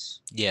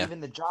Williams. Yeah.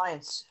 Even the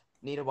Giants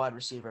need a wide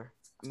receiver.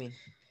 I mean,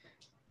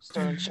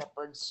 Sterling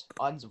Shepard's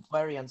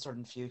very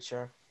uncertain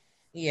future.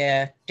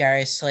 Yeah,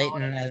 Darius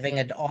Slayton Galladay having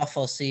an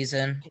awful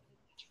season.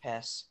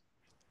 pass.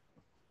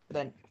 But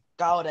then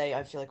Galladay,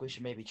 I feel like we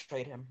should maybe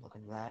trade him.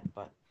 Looking at that,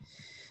 but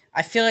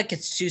I feel like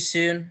it's too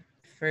soon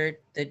for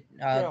the True.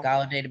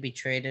 Galladay to be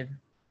traded.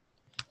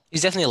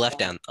 He's definitely a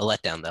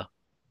letdown though.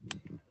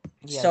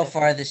 yeah, So definitely.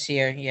 far this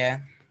year, yeah.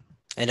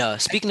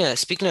 And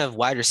speaking of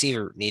wide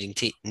receiver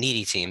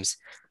needy teams,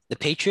 the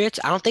Patriots,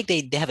 I don't think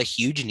they have a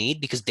huge need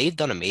because they've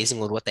done amazing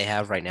with what they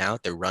have right now.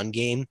 Their run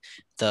game,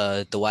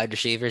 the wide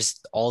receivers,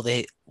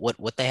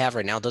 what they have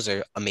right now, those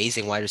are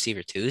amazing wide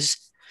receiver twos.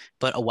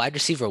 But a wide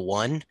receiver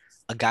one,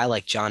 a guy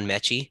like John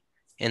Mechie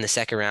in the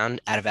second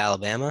round out of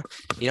Alabama,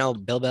 Bill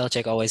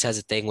Belichick always has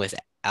a thing with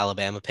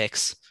Alabama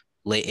picks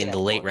late in Yeah, the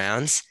of late course.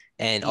 rounds.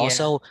 And Yeah.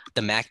 also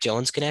the Mac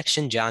Jones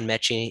connection, John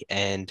Mechie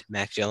and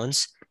Mac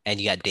Jones. And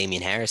you got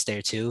Damian Harris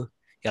there too.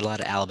 You got a lot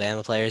of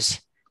Alabama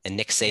players and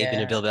Nick Saban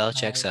and Yeah. Bill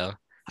Belichick. uh, So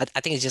I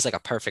think it's just like a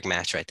perfect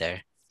match right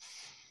there.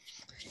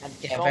 And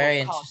Yeah, going very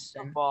with college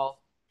interesting.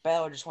 football,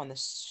 Baylor just won the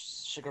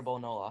Sugar Bowl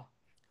NOLA.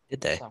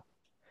 Did they? So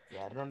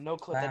yeah, I don't know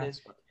what that Wow.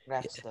 is, but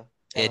congrats to the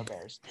It-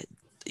 Baylor Bears.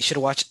 You should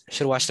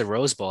have watched the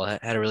Rose Bowl.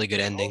 It had a really good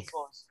ending. Rose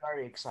Bowl is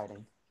very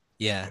exciting.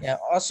 Yeah. Yeah.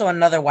 Also,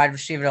 another wide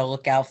receiver to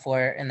look out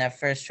for in that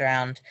first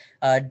round,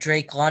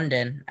 Drake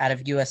London out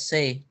of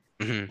USC.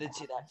 hmm Did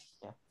see that.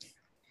 Yeah.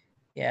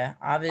 Yeah.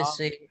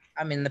 Obviously,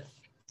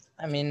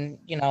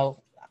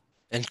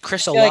 And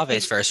Chris I feel like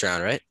Olave's first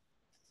round, right?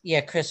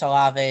 yeah, Chris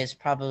Olave is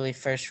probably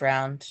first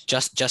round.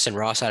 Justin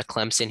Ross out of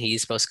Clemson.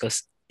 He's supposed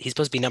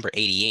to be number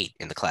 88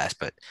 in the class,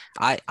 but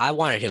I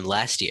wanted him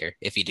last year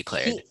if he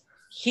declared.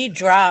 He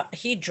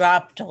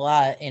dropped a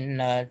lot in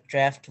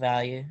draft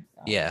value.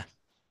 Yeah.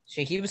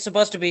 So he was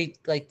supposed to be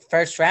like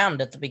first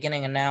round at the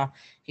beginning, and now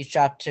he's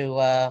dropped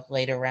to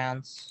later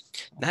rounds.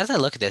 Now as I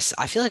look at this,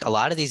 I feel like a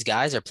lot of these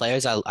guys are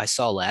players I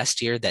saw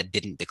last year that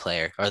didn't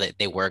declare or that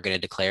they were going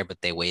to declare,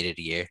 but they waited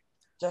a year.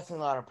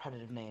 Definitely a lot of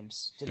repetitive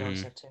names. Did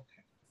notice that too.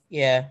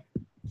 Yeah.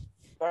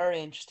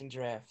 Very interesting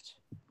draft.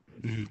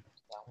 Mhm.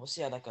 So we'll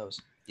see how that goes.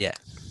 Yeah.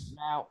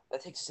 Now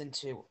that takes us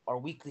into our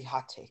weekly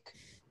hot take.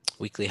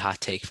 Weekly hot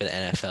take for the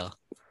NFL.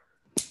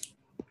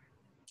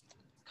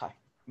 Okay.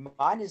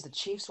 Mine is the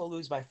Chiefs will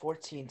lose by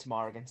 14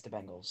 tomorrow against the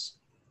Bengals.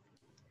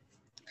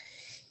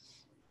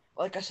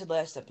 Like I said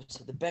last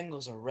episode, the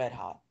Bengals are red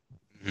hot.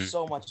 Mhm.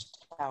 So much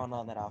talent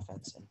on that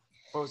offense, and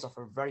throws off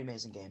a very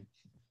amazing game.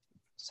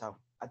 So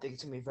I think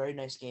it's gonna be a very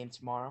nice game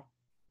tomorrow.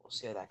 We'll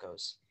see how that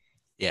goes.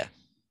 Yeah.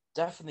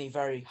 Definitely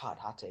very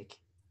hot take.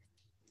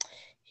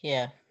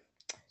 Yeah.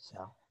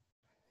 So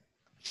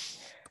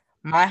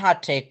My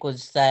hot take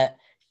was that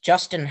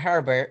Justin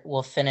Herbert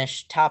will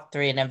finish top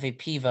 3 in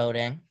MVP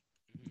voting.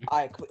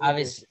 I completely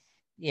agree with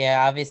you.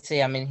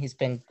 Obviously, I mean, he's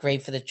been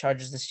great for the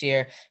Chargers this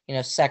year.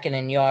 Second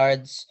in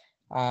yards,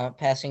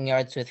 passing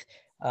yards with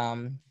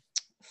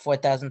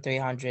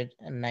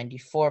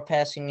 4,394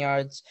 passing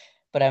yards.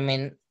 But I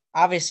mean,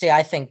 obviously,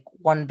 I think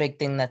one big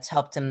thing that's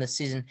helped him this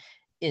season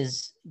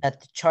is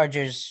that the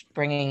Chargers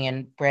bringing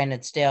in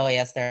Brandon Staley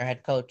as their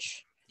head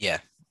coach Yeah.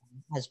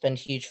 has been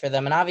huge for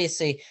them. And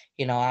obviously,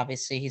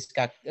 he's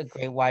got a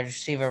great wide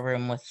receiver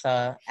room with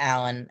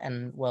Allen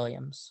and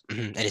Williams.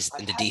 And I've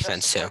the had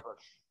defense Justin too. Herbert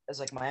as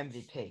like my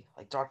MVP,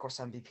 like dark horse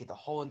MVP the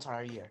whole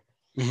entire year.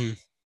 Mhm.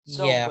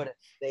 So Yeah. good.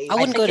 I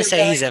wouldn't think go to it say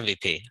really- he's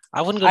MVP.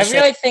 I wouldn't go I to say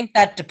really think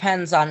that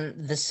depends on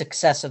the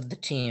success of the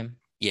team.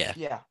 yeah.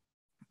 Yeah.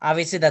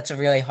 Obviously, that's a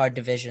really hard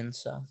division.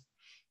 So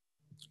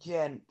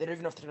Yeah, and they don't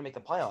even know if they're gonna make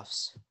the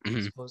playoffs,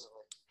 Mhm. supposedly.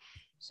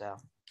 So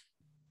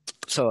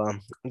So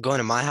going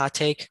to my hot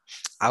take,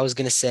 I was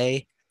gonna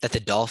say that the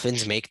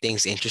Dolphins make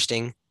things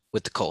interesting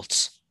with the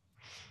Colts.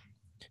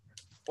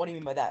 What do you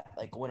mean by that?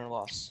 Like win or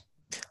loss?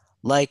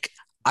 Like,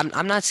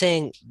 I'm not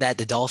saying that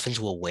the Dolphins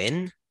will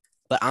win,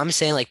 but I'm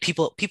saying like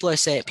people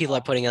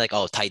are putting it like,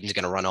 oh, Titans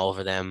gonna run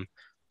over them.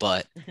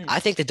 But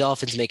I think the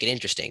Dolphins make it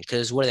interesting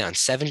because what are they on?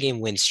 7-game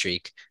win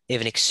streak. They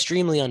have an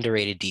extremely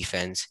underrated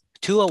defense.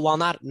 Tua, while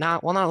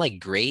not like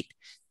great,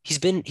 he's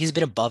been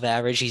above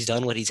average. He's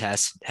done what he's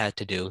had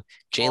to do.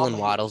 Jalen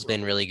Waddle's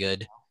been really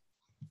good.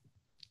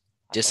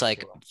 Just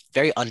like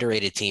very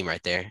underrated team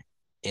right there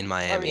in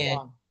Miami.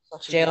 Yeah,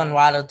 Jalen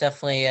Waddle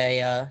definitely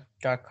a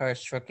dark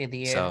horse rookie of the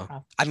year.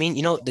 So I mean,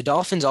 the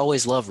Dolphins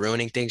always love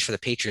ruining things for the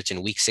Patriots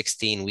in week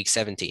 16, week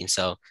 17.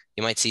 So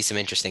you might see some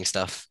interesting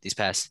stuff these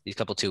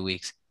couple 2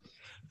 weeks.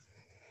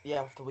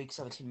 Yeah, with the week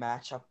 17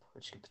 matchup,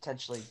 which could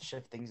potentially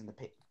shift things in the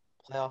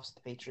playoffs.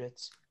 The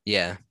Patriots.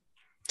 Yeah,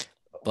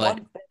 but one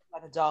thing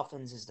about the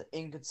Dolphins is the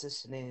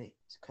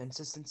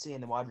consistency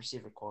in the wide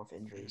receiver core of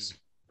injuries,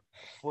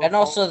 and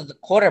also the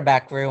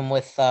quarterback room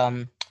with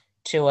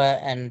Tua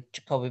and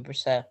Jacoby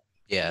Brissett.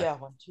 Yeah,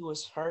 when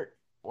Tua's hurt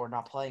or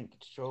not playing,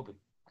 Jacoby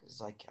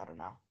is like, I don't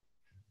know.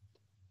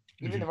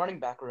 Even the running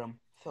back room,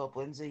 Philip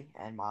Lindsay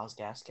and Myles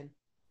Gaskin,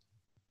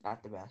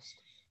 not the best.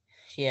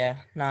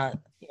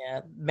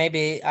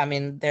 Maybe, I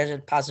mean, there's a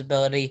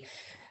possibility,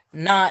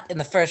 not in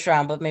the first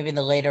round, but maybe in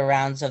the later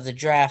rounds of the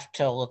draft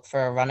to look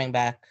for a running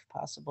back,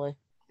 possibly.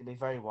 It'd be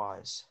very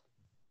wise.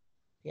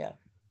 Yeah.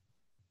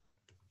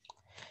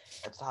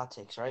 That's the hot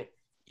takes, right?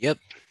 Yep.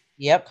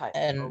 Okay,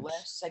 and the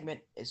last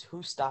segment is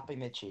who's stopping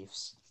the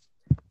Chiefs.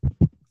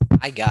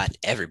 I got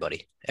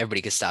everybody.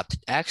 Everybody could stop.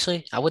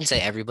 Actually, I wouldn't say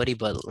everybody,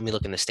 but let me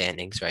look in the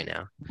standings right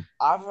now.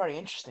 I have a very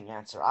interesting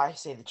answer. I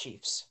say the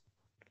Chiefs.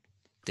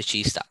 The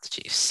Chiefs stop the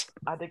Chiefs.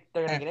 I think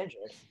they're going to get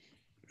injured.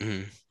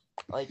 Mm-hmm.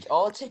 Like,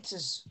 all it takes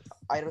is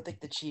I don't think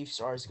the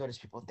Chiefs are as good as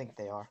people think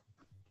they are.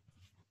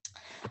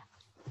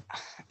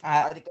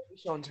 I think they'll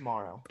be shown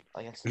tomorrow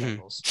against the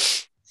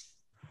Bengals.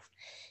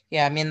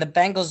 Yeah, I mean, the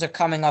Bengals are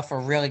coming off a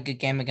really good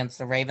game against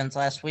the Ravens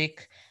last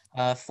week.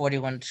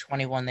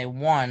 41-21, they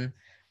won.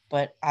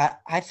 But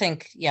I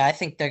think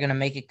they're going to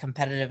make it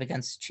competitive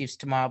against the Chiefs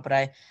tomorrow.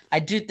 But I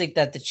do think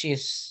that the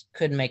Chiefs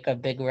could make a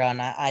big run.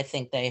 I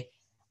think they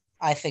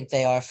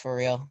are for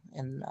real.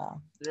 And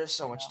there's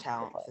so much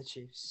talent with the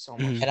Chiefs. So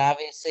much. And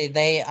obviously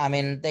they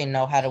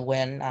know how to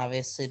win.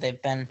 Obviously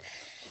they've been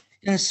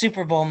in the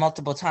Super Bowl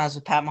multiple times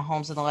with Pat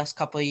Mahomes in the last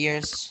couple of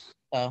years.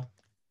 So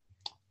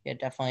yeah,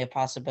 definitely a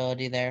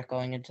possibility there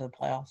going into the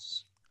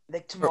playoffs. I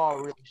think tomorrow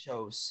really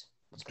shows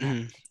what's going to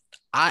happen.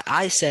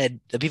 I said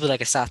the people that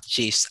could stop the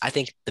Chiefs. I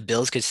think the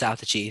Bills could stop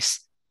the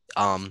Chiefs.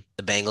 The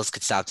Bengals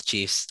could stop the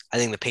Chiefs. I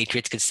think the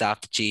Patriots could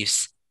stop the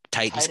Chiefs.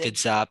 Titans could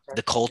stop.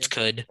 The Colts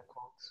could.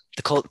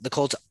 The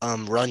Colts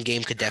run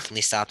game could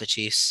definitely stop the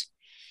Chiefs.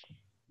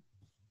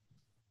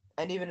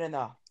 And even in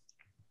the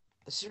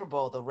Super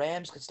Bowl, the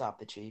Rams could stop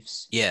the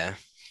Chiefs. Yeah.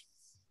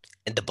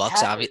 And the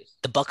Bucks are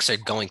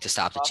going to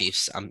stop the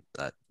Chiefs.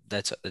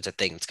 That's a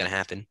thing that's going to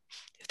happen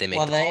if they make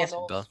the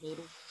Super Bowl.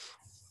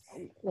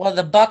 Well,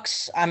 the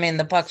Bucks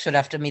would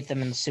have to meet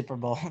them in the Super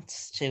Bowl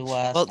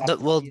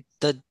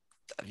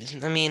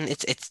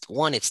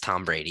it's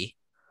Tom Brady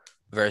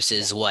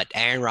versus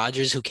Aaron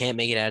Rodgers, who can't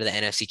make it out of the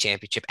NFC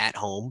Championship at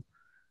home.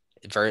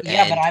 But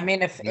I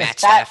mean, if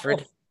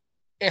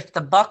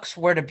the Bucks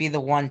were to be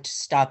the one to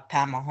stop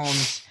Pat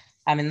Mahomes,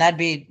 I mean, that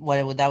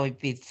would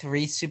be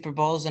 3 Super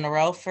Bowls in a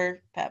row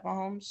for Pat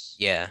Mahomes.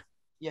 Yeah.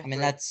 I mean,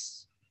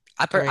 that's.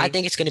 I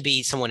think it's going to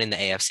be someone in the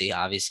AFC,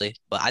 obviously,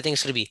 but I think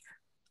it's going to be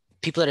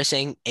people that are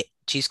saying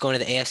Chiefs going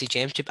to the AFC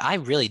Championship. I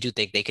really do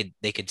think they could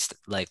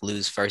like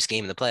lose first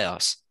game in the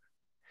playoffs.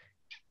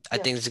 I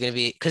think it's going to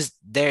be because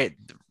they're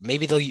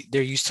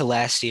used to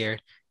last year,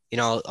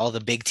 all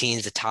the big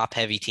teams, the top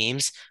heavy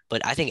teams.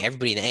 But I think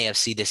everybody in the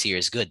AFC this year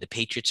is good. The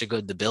Patriots are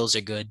good. The Bills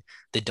are good.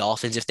 The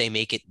Dolphins, if they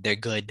make it, they're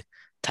good.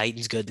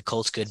 Titans good. The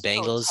Colts good.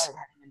 Bengals.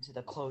 Into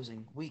the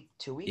closing week,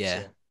 2 weeks.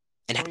 Yeah,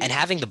 and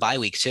having the bye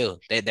week too.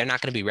 They're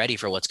not going to be ready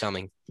for what's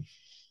coming.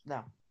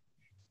 No.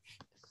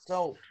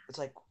 So it's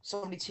like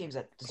so many teams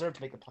that deserve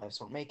to make the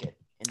playoffs won't make it.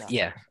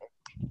 Yeah.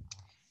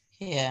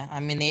 Yeah, I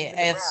mean the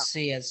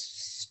AFC is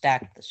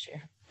stacked this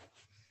year.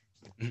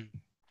 Mm-hmm.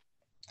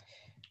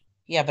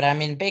 Yeah, but I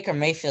mean Baker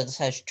Mayfield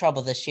has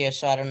trouble this year,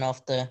 so I don't know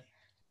if the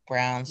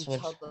Browns would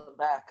held them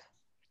back.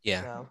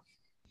 Yeah. So.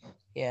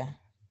 Yeah.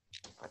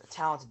 But a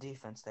talented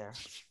defense there. I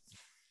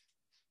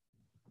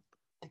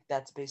think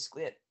that's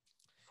basically it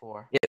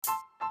for. Yep.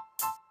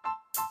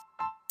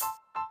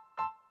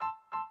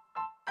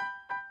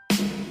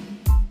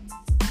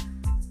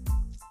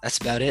 That's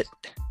about it.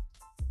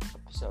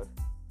 Episode.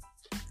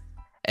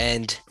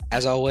 And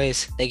as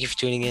always, thank you for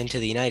tuning in to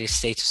the United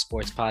States of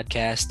Sports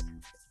podcast.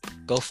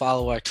 Go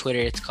follow our Twitter.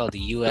 It's called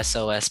the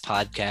USOS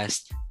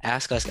podcast.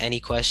 Ask us any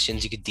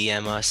questions. You could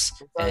DM us.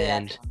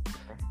 And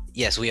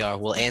yes, we are.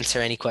 We'll answer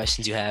any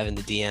questions you have in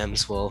the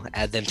DMs. We'll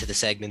add them to the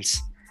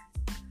segments.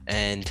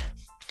 And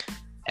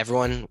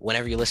everyone,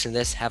 whenever you listen to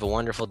this, have a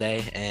wonderful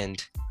day.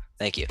 And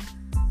thank you.